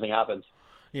until anything happens.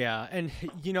 Yeah, and,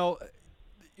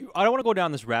 I don't want to go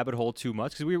down this rabbit hole too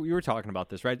much because we were talking about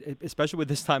this, right? Especially with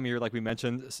this time of year, like we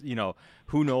mentioned,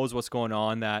 who knows what's going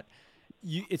on. That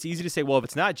it's easy to say, well, if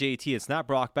it's not JT, it's not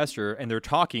Brock Boeser, and they're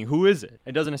talking, who is it?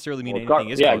 It doesn't necessarily mean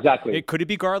anything. Exactly. Could it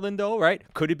be Garland, though, right?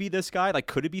 Could it be this guy? Like,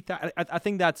 could it be that? I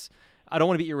think that's. I don't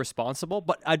want to be irresponsible,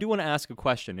 but I do want to ask a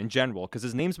question in general because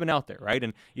his name's been out there, right?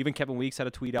 And even Kevin Weeks had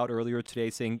a tweet out earlier today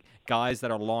saying guys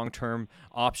that are long-term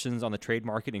options on the trade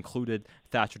market included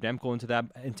Thatcher Demko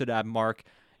into that mark.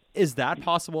 Is that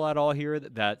possible at all here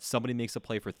that somebody makes a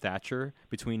play for Thatcher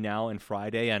between now and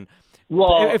Friday? And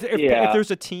if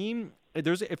there's a team,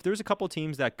 if there's a couple of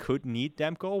teams that could need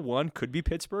Demko, one could be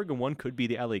Pittsburgh and one could be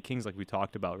the LA Kings, like we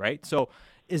talked about, right? So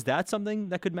is that something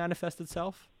that could manifest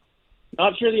itself?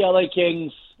 Not sure the LA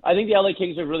Kings. I think the LA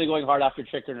Kings are really going hard after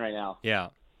Chychrun right now. Yeah.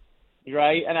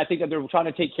 Right? And I think that they're trying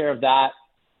to take care of that.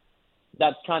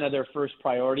 That's kind of their first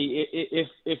priority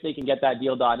if they can get that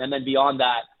deal done. And then beyond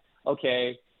that,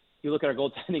 okay, you look at our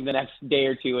goaltending the next day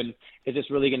or two, and is this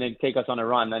really going to take us on a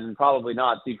run? And probably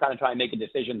not. So you kind of try and make a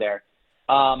decision there.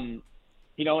 Like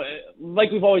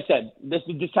we've always said, this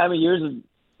time of year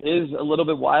is a little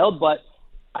bit wild, but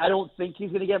I don't think he's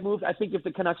going to get moved. I think if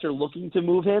the Canucks are looking to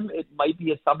move him, it might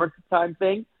be a summertime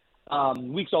thing.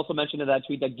 Weeks also mentioned in that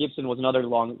tweet that Gibson was another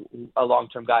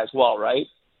long-term guy as well, right?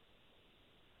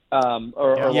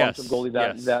 Or a long-term goalie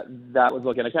that was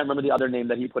looking. I can't remember the other name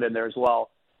that he put in there as well.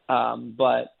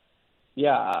 But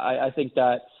yeah, I think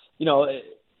that Demko's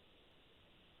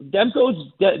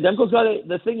got it.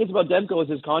 The thing is about Demko is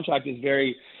his contract is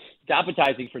very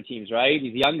appetizing for teams, right?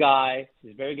 He's a young guy,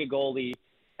 he's a very good goalie,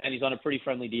 and he's on a pretty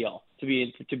friendly deal to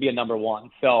be a number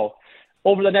one. So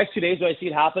over the next 2 days, do I see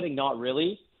it happening? Not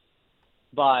really,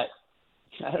 but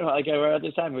I don't know. Like we're at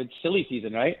this time, it's silly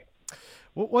season, right?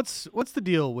 What's the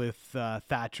deal with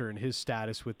Thatcher and his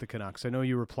status with the Canucks? I know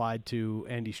you replied to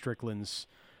Andy Strickland's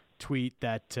tweet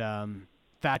that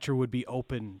Thatcher would be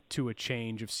open to a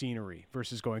change of scenery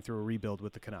versus going through a rebuild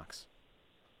with the Canucks.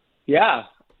 Yeah.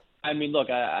 I mean, look,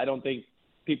 I don't think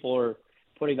people are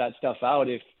putting that stuff out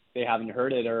if they haven't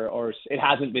heard it or it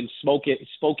hasn't been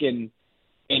spoken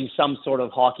in some sort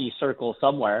of hockey circle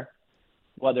somewhere,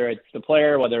 whether it's the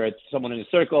player, whether it's someone in the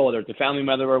circle, whether it's a family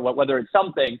member, whether it's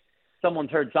something,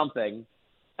 someone's heard something.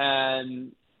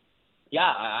 And yeah,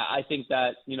 I think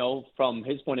that, from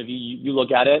his point of view, you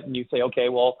look at it and you say, okay,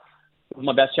 well, this is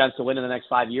my best chance to win in the next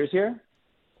 5 years here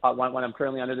when I'm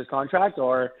currently under this contract,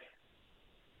 or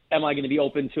am I going to be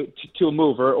open to a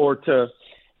move or to,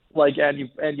 like Andy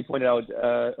pointed out,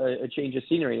 a change of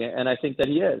scenery? And I think that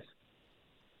he is.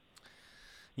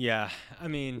 Yeah, I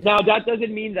mean... Now, that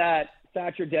doesn't mean that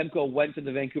Thatcher Demko went to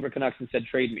the Vancouver Canucks and said,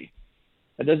 trade me.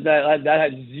 That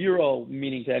had zero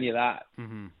meaning to any of that,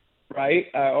 right?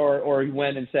 Or he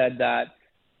went and said that,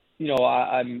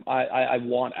 I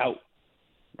want out,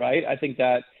 right? I think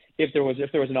that if there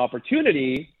was an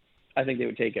opportunity, I think they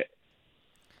would take it.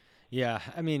 Yeah,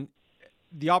 I mean,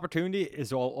 the opportunity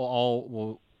is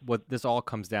all what this all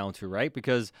comes down to, right?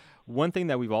 Because one thing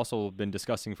that we've also been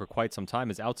discussing for quite some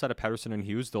time is outside of Pettersson and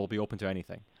Hughes, they'll be open to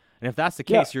anything. And if that's the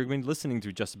case, you're going to be listening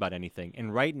to just about anything.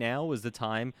 And right now is the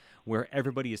time where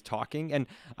everybody is talking. And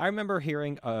I remember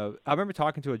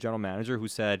talking to a general manager who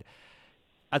said,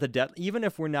 even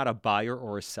if we're not a buyer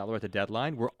or a seller at the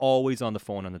deadline, we're always on the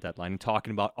phone on the deadline and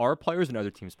talking about our players and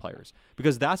other teams' players,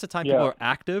 because that's the time people are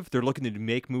active. They're looking to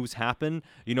make moves happen.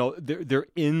 They're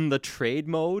in the trade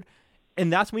mode.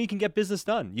 And that's when you can get business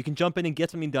done. You can jump in and get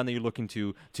something done that you're looking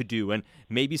to do. And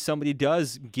maybe somebody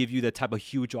does give you the type of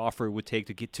huge offer it would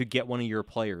take to get one of your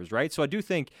players, right? So I do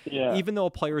think even though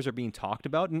players are being talked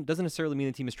about, and it doesn't necessarily mean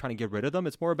the team is trying to get rid of them,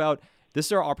 it's more about this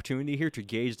is our opportunity here to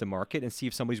gauge the market and see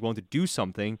if somebody's willing to do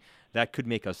something that could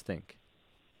make us think.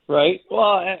 Right.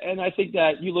 Well, and I think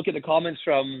that you look at the comments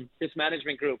from this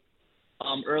management group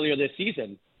earlier this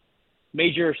season,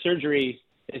 major surgery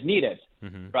is needed,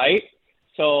 right?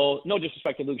 So no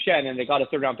disrespect to Luke Schenn, and they got a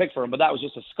third-round pick for him, but that was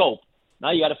just a scope.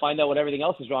 Now you got to find out what everything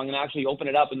else is wrong and actually open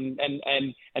it up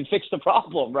and fix the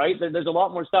problem, right? There's a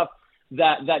lot more stuff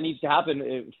that needs to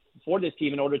happen for this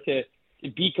team in order to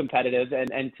be competitive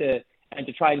and to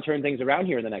try and turn things around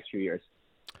here in the next few years.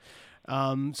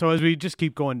 So as we just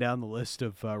keep going down the list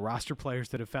of roster players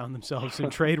that have found themselves in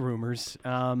trade rumors,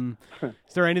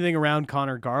 is there anything around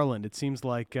Connor Garland? It seems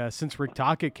like since Rick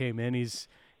Tocchet came in, he's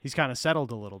kind of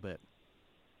settled a little bit.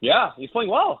 Yeah, he's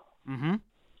playing well.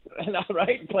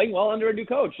 Right? Playing well under a new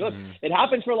coach. Look, it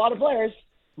happens for a lot of players.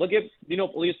 Look at,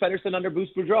 Elias Pettersson under Bruce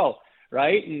Boudreau,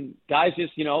 right? And guys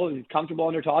just, comfortable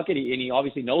under Tocchet, and he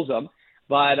obviously knows them.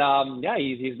 But,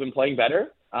 he's been playing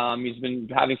better. He's been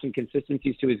having some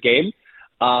consistencies to his game.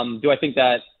 Do I think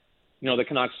that, the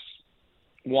Canucks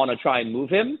want to try and move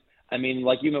him? I mean,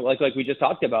 like we just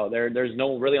talked about, there's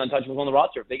no really untouchables on the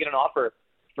roster. If they get an offer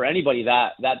for anybody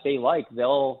that they like,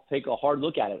 they'll take a hard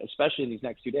look at it, especially in these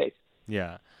next 2 days.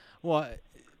 Yeah. Well,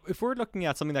 if we're looking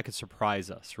at something that could surprise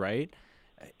us, right?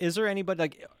 Is there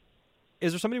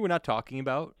somebody we're not talking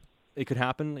about? It could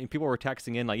happen. People were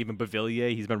texting in, like even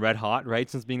Beauvillier. He's been red hot, right,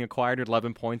 since being acquired at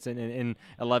 11 points in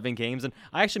 11 games. And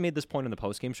I actually made this point on the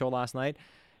postgame show last night.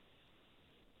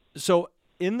 So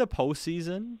in the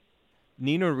postseason,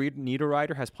 Nino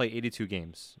Niederreiter has played 82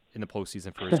 games in the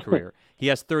postseason for his career. He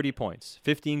has 30 points,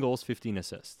 15 goals, 15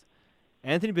 assists.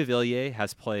 Anthony Beauvillier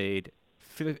has played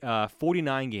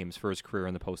 49 games for his career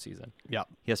in the postseason. Yeah.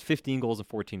 He has 15 goals and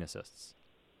 14 assists.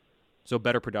 So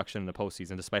better production in the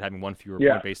postseason, despite having one fewer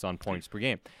point based on points per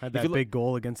game. Had that big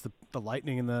goal against the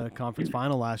Lightning in the conference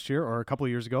final last year, or a couple of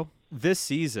years ago. This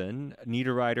season,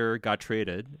 Niederreiter got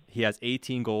traded. He has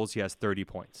 18 goals. He has 30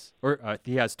 points.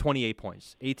 He has 28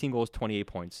 points. 18 goals, 28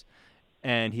 points.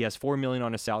 And he has $4 million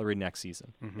on his salary next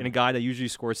season. And a guy that usually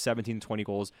scores 17 to 20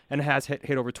 goals and has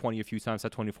hit over 20 a few times,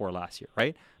 had 24 last year,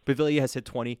 right? Beauvillier has hit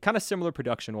 20. Kind of similar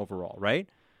production overall, right?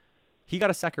 He got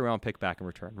a second-round pick back in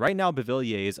return. Right now,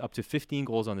 Beauvillier is up to 15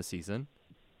 goals on the season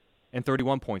and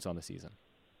 31 points on the season.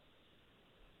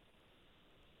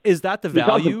 Is that the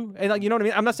value? And you know what I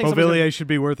mean? I'm not saying Beauvillier should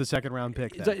be worth a second-round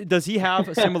pick. Then. Does he have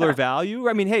a similar value?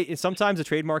 I mean, hey, sometimes the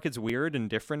trade market's weird and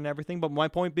different and everything, but my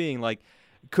point being, like,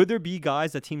 could there be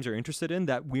guys that teams are interested in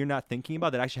that we're not thinking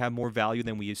about that actually have more value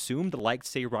than we assumed, like,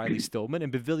 say, Riley Stillman?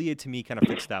 And Beauvillier, to me, kind of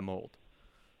fits that mold.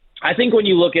 I think when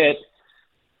you look at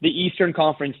the Eastern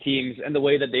Conference teams and the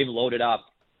way that they've loaded up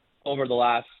over the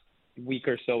last week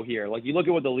or so here. Like, you look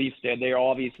at what the Leafs did. They are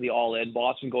obviously all in.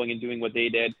 Boston going and doing what they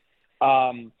did.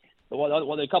 The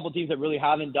couple of teams that really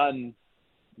haven't done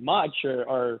much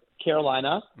are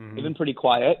Carolina. They've been pretty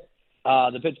quiet.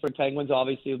 The Pittsburgh Penguins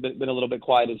obviously have been a little bit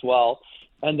quiet as well.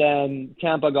 And then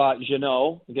Tampa got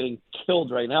Jeannot, getting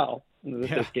killed right now in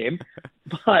this game.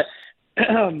 But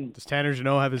does Tanner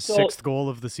Jeannot have his sixth goal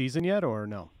of the season yet, or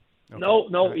no? Okay.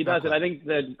 No, he doesn't. I think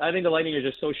the Lightning are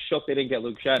just so shook they didn't get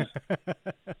Luke Schenn.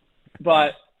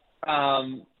 But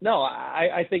no,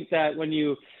 I think that when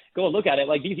you go and look at it,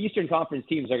 like, these Eastern Conference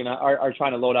teams are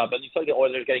trying to load up. And you saw the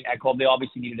Oilers getting Ekholm. They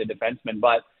obviously needed a defenseman,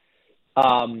 but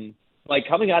like,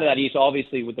 coming out of that East,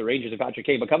 obviously with the Rangers and Patrick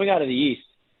Kane, but coming out of the East,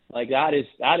 like, that is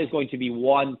going to be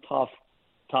one tough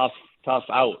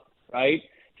out, right?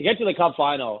 To get to the Cup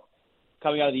final,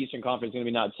 coming out of the Eastern Conference is going to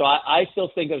be nuts. So I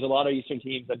still think there's a lot of Eastern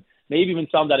teams, and maybe even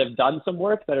some that have done some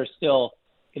work, that are still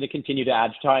going to continue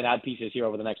to try and add pieces here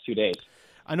over the next 2 days.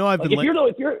 I know I've like been.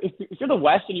 If you're the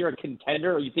West and you're a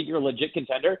contender, or you think you're a legit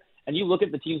contender, and you look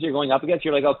at the teams you're going up against,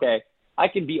 you're like, okay, I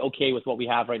can be okay with what we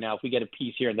have right now if we get a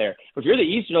piece here and there. But if you're the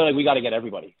East, you're like, we got to get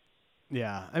everybody.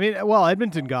 Yeah, I mean, well,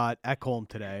 Edmonton got Ekholm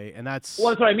today, and that's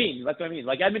what I mean.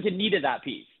 Like Edmonton needed that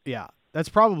piece. Yeah, that's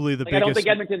probably the biggest. I don't think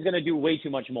Edmonton's going to do way too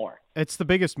much more. It's the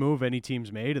biggest move any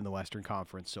team's made in the Western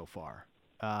Conference so far.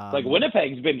 Like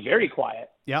Winnipeg's been very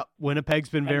quiet. Yep, Winnipeg's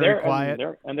been very quiet.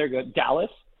 And they're good.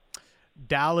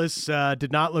 Dallas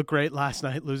did not look great last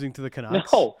night, losing to the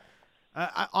Canucks. No.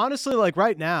 I honestly, like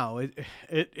right now,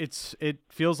 it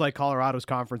feels like Colorado's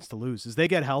conference to lose. As they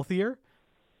get healthier,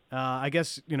 I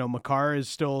guess Makar is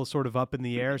still sort of up in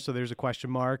the air, so there's a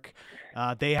question mark.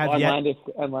 They have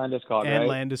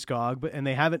Landeskog, but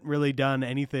they haven't really done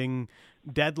anything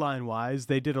deadline wise.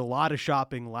 They did a lot of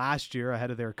shopping last year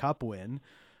ahead of their Cup win,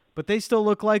 but they still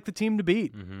look like the team to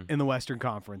beat in the Western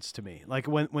Conference to me. Like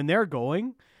when they're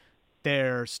going,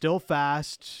 they're still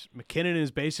fast. McKinnon is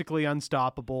basically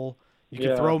unstoppable. You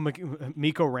can throw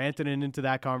Mikko Rantanen into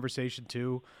that conversation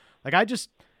too. Like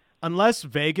unless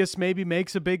Vegas maybe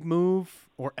makes a big move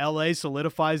or LA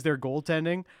solidifies their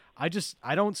goaltending, I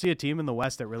don't see a team in the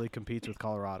West that really competes with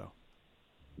Colorado.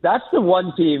 That's the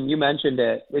one team you mentioned.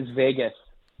 It's Vegas.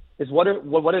 What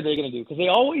are they going to do? Because they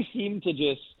always seem to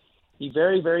just be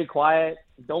very, very quiet,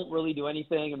 don't really do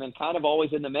anything, and then kind of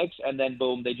always in the mix, and then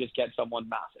boom, they just get someone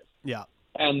massive. Yeah.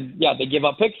 And they give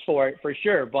up picks for it for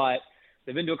sure, but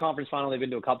they've been to a conference final, they've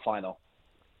been to a Cup final.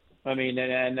 I mean,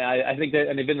 and I think that,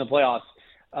 and they've been in the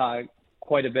playoffs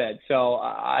quite a bit. So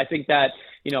I think that,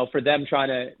 for them trying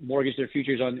to mortgage their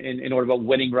futures in order about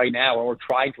winning right now, or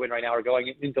trying to win right now, or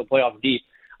going into the playoff deep,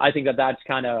 I think that that's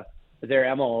kind of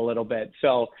their MO a little bit.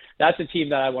 So that's a team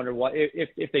that I wonder what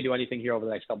if they do anything here over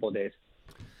the next couple of days.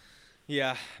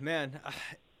 Yeah, man.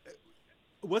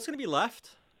 What's going to be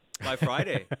left by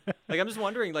Friday? Like, I'm just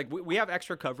wondering, like, we have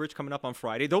extra coverage coming up on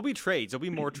Friday. There'll be trades. There'll be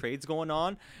more trades going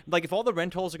on. Like, if all the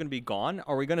rentals are going to be gone,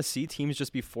 are we going to see teams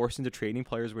just be forced into trading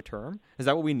players with term? Is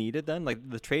that what we needed then? Like,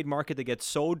 the trade market to get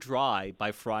so dry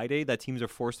by Friday that teams are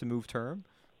forced to move term?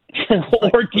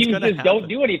 Or teams just don't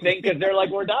do anything because they're like,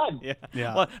 we're done.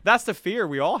 Yeah. Well, that's the fear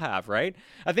we all have, right?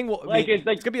 I think it's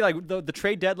going to be like the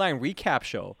trade deadline recap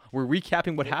show. We're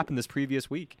recapping what happened this previous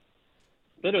week.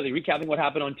 Literally recapping what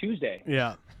happened on Tuesday.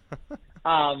 Yeah.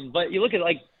 But you look at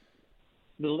like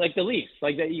the Leafs,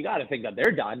 like you got to think that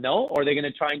they're done, no? Or are they going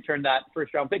to try and turn that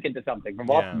first round pick into something from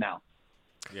Boston now?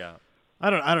 Yeah. I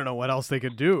don't know what else they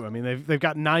could do. I mean, they've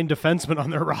got 9 defensemen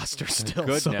on their roster still.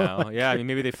 Good now. Yeah, I mean,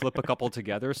 maybe they flip a couple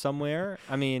together somewhere.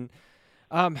 I mean,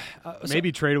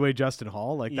 maybe trade away Justin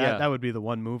Hall. Like that. Yeah. That would be the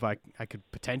one move I could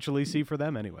potentially see for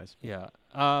them. Anyways. Yeah.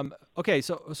 Okay.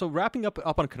 So wrapping up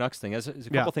on Canucks thing, there's a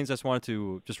couple things I just wanted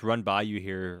to just run by you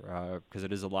here because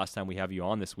it is the last time we have you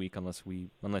on this week, unless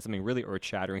something really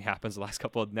earth-shattering happens the next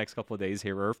couple of days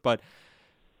here, Irv. But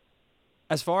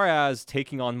as far as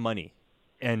taking on money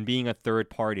and being a third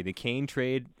party, the Kane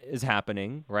trade is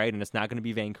happening, right? And it's not going to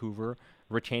be Vancouver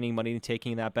retaining money and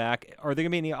taking that back. Are there going to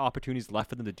be any opportunities left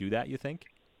for them to do that, you think?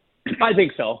 I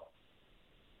think so.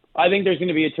 I think there's going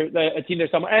to be a team there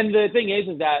somewhere. And the thing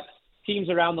is that teams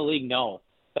around the league know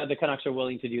that the Canucks are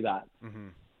willing to do that,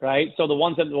 right? So the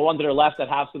ones that are left that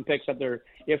have some picks that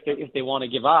if they want to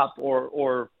give up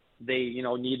or they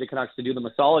need the Canucks to do them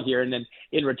a solid here, and then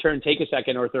in return take a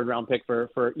second or third round pick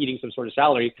for eating some sort of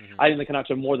salary. I think the Canucks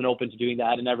are more than open to doing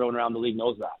that, and everyone around the league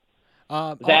knows that.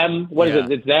 Is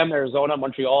it? It's them, Arizona,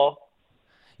 Montreal.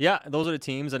 Yeah, those are the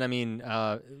teams, and I mean,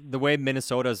 the way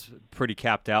Minnesota's pretty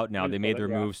capped out now, they made their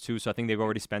moves too, so I think they've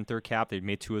already spent their cap. They've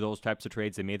made 2 of those types of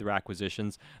trades. They made their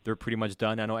acquisitions. They're pretty much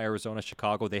done. I know Arizona,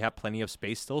 Chicago, they have plenty of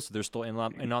space still, so they're still in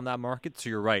on that market. So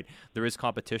you're right, there is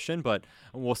competition, but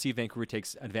we'll see if Vancouver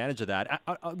takes advantage of that.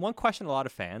 One question a lot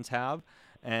of fans have,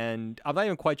 and I'm not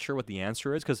even quite sure what the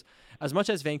answer is, because as much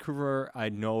as Vancouver, I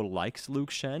know, likes Luke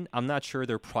Schenn, I'm not sure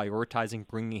they're prioritizing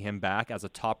bringing him back as a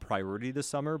top priority this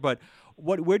summer. But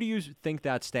where do you think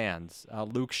that stands,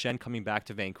 Luke Schenn coming back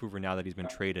to Vancouver now that he's been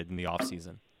traded in the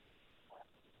offseason?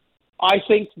 I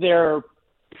think their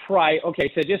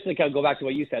okay, so just to kind of go back to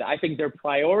what you said, I think their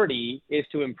priority is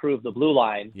to improve the blue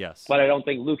line. Yes. But I don't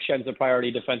think Luke Schenn's the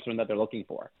priority defenseman that they're looking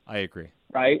for. I agree.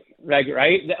 Right? Like,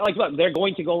 look, they're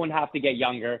going to go and have to get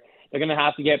younger. They're going to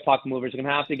have to get puck movers. They're going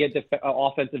to have to get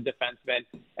offensive defensemen.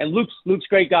 And Luke's a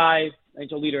great guy.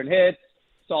 He's a leader in hits.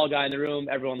 Solid guy in the room.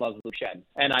 Everyone loves Luke Schenn.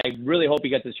 And I really hope he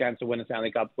gets his chance to win a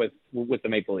Stanley Cup with the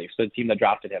Maple Leafs, the team that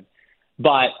drafted him.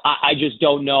 But I just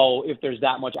don't know if there's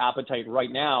that much appetite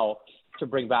right now to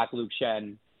bring back Luke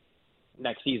Schenn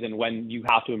next season when you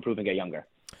have to improve and get younger.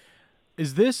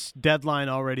 Is this deadline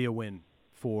already a win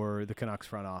for the Canucks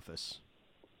front office?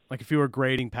 Like if you were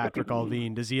grading Patrick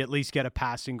Allvin, does he at least get a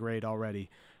passing grade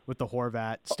already with the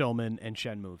Horvat, Stillman, and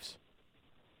Shen moves?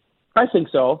 I think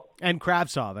so. And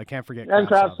Kravtsov. I can't forget And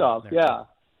Kravtsov. Yeah.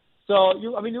 So,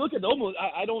 you look at those moves,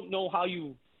 I don't know how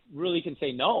you really can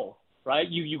say no, right?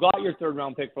 You got your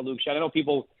third-round pick for Luke Shen. I know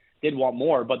people did want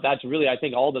more, but that's really, I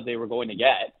think, all that they were going to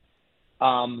get.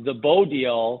 The Bo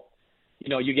deal,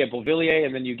 you get Beauvillier,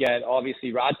 and then you get,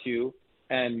 obviously, Ratu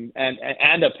and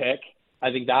a pick.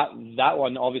 I think that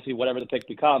one, obviously, whatever the pick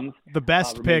becomes. The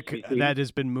best pick that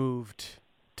has been moved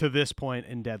to this point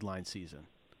in deadline season.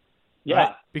 Yeah.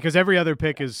 Right? Because every other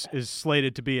pick is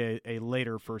slated to be a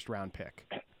later first-round pick.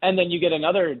 And then you get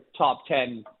another top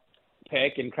 10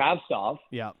 pick in Kravtsov.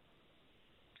 Yeah.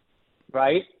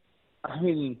 Right? I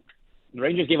mean, the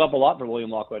Rangers gave up a lot for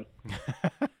William Lockwood.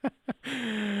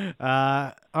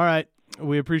 All right.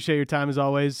 We appreciate your time as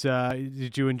always.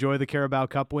 Did you enjoy the Carabao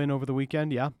Cup win over the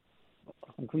weekend? Yeah.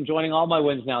 I'm joining all my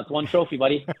wins now. It's one trophy,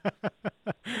 buddy.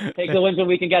 Take the wins when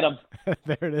we can get them.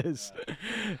 There it is.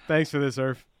 Thanks for this,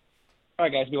 Irf. All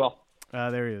right, guys. Be well.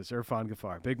 There he is, Irfan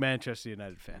Gaffar, big Manchester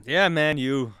United fan. Yeah, man,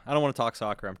 I don't want to talk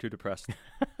soccer. I'm too depressed.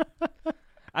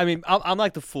 I mean, I'm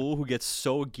like the fool who gets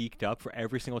so geeked up for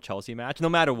every single Chelsea match, no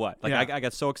matter what. Like, I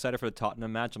got so excited for the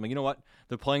Tottenham match. I'm like, you know what?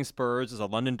 They're playing Spurs. It's a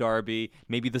London derby.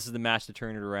 Maybe this is the match to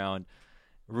turn it around.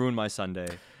 Ruin my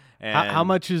Sunday. And how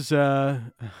much is Chelsea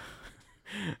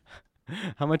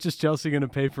going to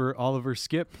pay for Oliver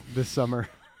Skip this summer?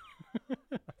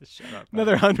 Shut up.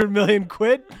 Another 100 million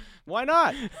quid? Why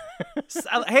not?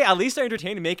 Hey, at least they're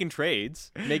entertaining, making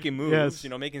trades, making moves,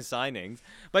 Yes. making signings.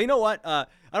 But you know what? I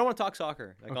don't want to talk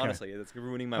soccer. Like, honestly, it's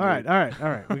ruining my mood. All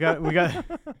right. We got.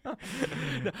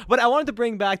 But I wanted to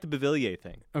bring back the Beauvillier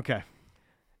thing. Okay.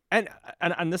 And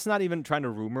this is not even trying to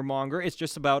rumor monger. It's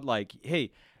just about like,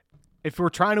 hey, if we're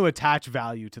trying to attach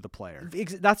value to the player,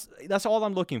 that's all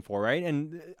I'm looking for, right?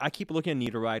 And I keep looking at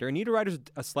Niederreiter. And Niederreiter's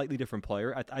a slightly different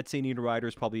player. I'd say Niederreiter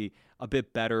is probably a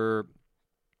bit better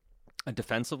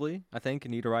defensively. I think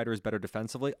Niederreiter is better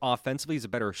defensively. Offensively, he's a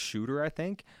better shooter, I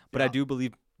think. But I do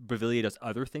believe Beauvillier does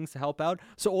other things to help out.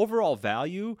 So overall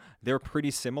value, they're pretty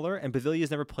similar. And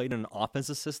Beauvillier's never played in an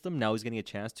offensive system. Now he's getting a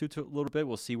chance to a little bit.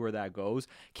 We'll see where that goes.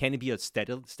 Can he be a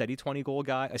steady 20-goal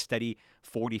guy, a steady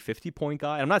 40, 50-point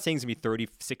guy? I'm not saying he's going to be 30,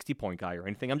 60-point guy or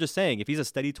anything. I'm just saying if he's a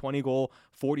steady 20-goal,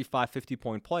 45,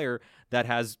 50-point player that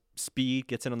has speed,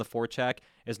 gets in on the forecheck,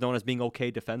 is known as being okay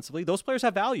defensively, those players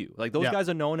have value. Like those guys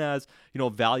are known as,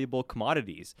 valuable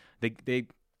commodities. They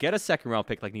get a second-round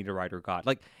pick like Niederreiter got.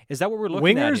 Like, is that what we're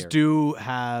looking at here? Wingers do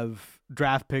have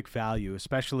draft pick value,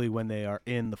 especially when they are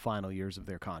in the final years of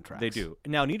their contracts. They do.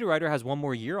 Now, Niederreiter has one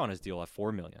more year on his deal at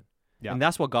 $4 million. Yeah. And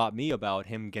that's what got me about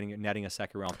him netting a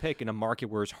second-round pick in a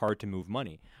market where it's hard to move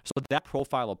money. So that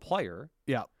profile of player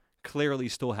clearly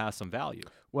still has some value.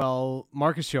 Well,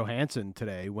 Marcus Johansson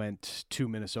today went to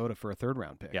Minnesota for a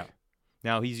third-round pick. Yeah.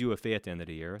 Now, he's UFA at the end of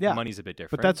the year. Yeah. The money's a bit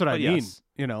different. But that's what I mean. Yes.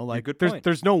 Good point.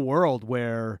 There's no world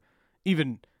where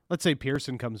even, let's say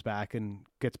Pearson comes back and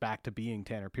gets back to being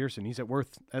Tanner Pearson. He's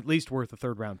at least worth a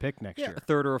third-round pick next year. A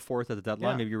third or a fourth at the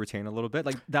deadline. Yeah. Maybe you retain a little bit.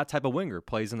 Like that type of winger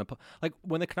plays in the like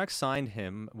when the Canucks signed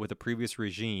him with the previous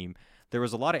regime, there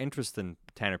was a lot of interest in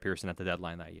Tanner Pearson at the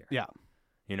deadline that year. Yeah.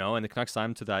 And the Canucks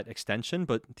signed him to that extension,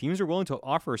 but teams are willing to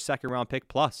offer a second-round pick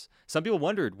plus. Some people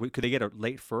wondered, could they get a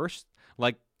late first?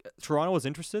 Like Toronto was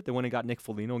interested. They went and got Nick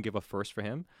Foligno and give a first for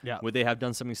him. Yeah. Would they have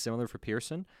done something similar for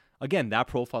Pearson? Again, that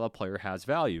profile of player has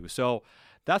value. So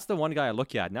that's the one guy I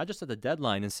look at, not just at the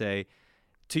deadline and say,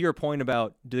 to your point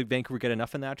about did Vancouver get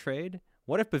enough in that trade?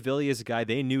 What if Beauvillier is a guy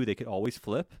they knew they could always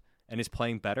flip and is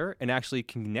playing better and actually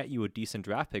can net you a decent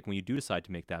draft pick when you do decide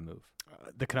to make that move?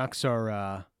 The Canucks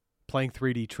are playing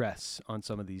 3D chess on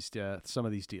some of these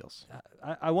deals.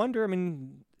 I wonder. I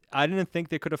mean, I didn't think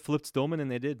they could have flipped Stillman,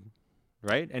 and they did,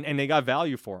 right? And they got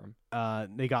value for him.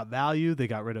 They got value. They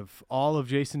got rid of all of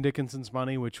Jason Dickinson's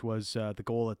money, which was the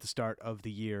goal at the start of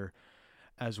the year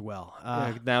as well.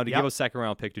 Now, to give a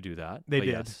second-round pick to do that. They did.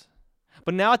 Yes.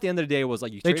 But now, at the end of the day, it was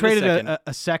like they traded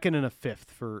a second and a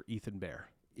fifth for Ethan Bear.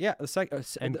 Yeah,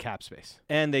 and cap space.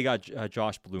 And they got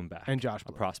Josh Bloom back. And Josh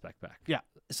Bloom. A prospect back. Yeah.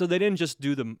 So they didn't just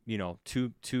do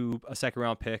the, a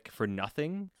second-round pick for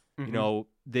nothing. Mm-hmm.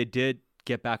 They did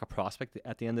get back a prospect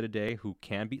at the end of the day who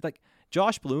can be like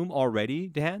Josh Bloom already,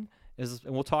 Dan, and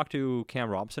we'll talk to Cam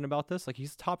Robinson about this. Like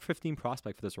he's a top 15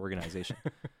 prospect for this organization.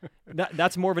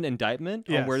 That's more of an indictment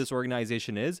on where this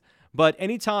organization is. But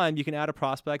anytime you can add a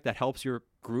prospect that helps your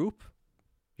group,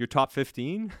 your top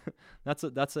 15, that's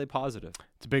a positive.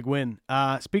 It's a big win.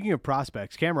 Speaking of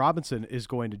prospects, Cam Robinson is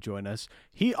going to join us.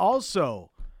 He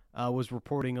also was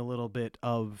reporting a little bit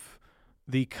of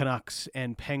the Canucks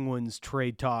and Penguins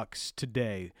trade talks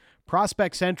today.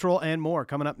 Prospect Central and more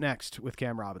coming up next with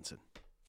Cam Robinson.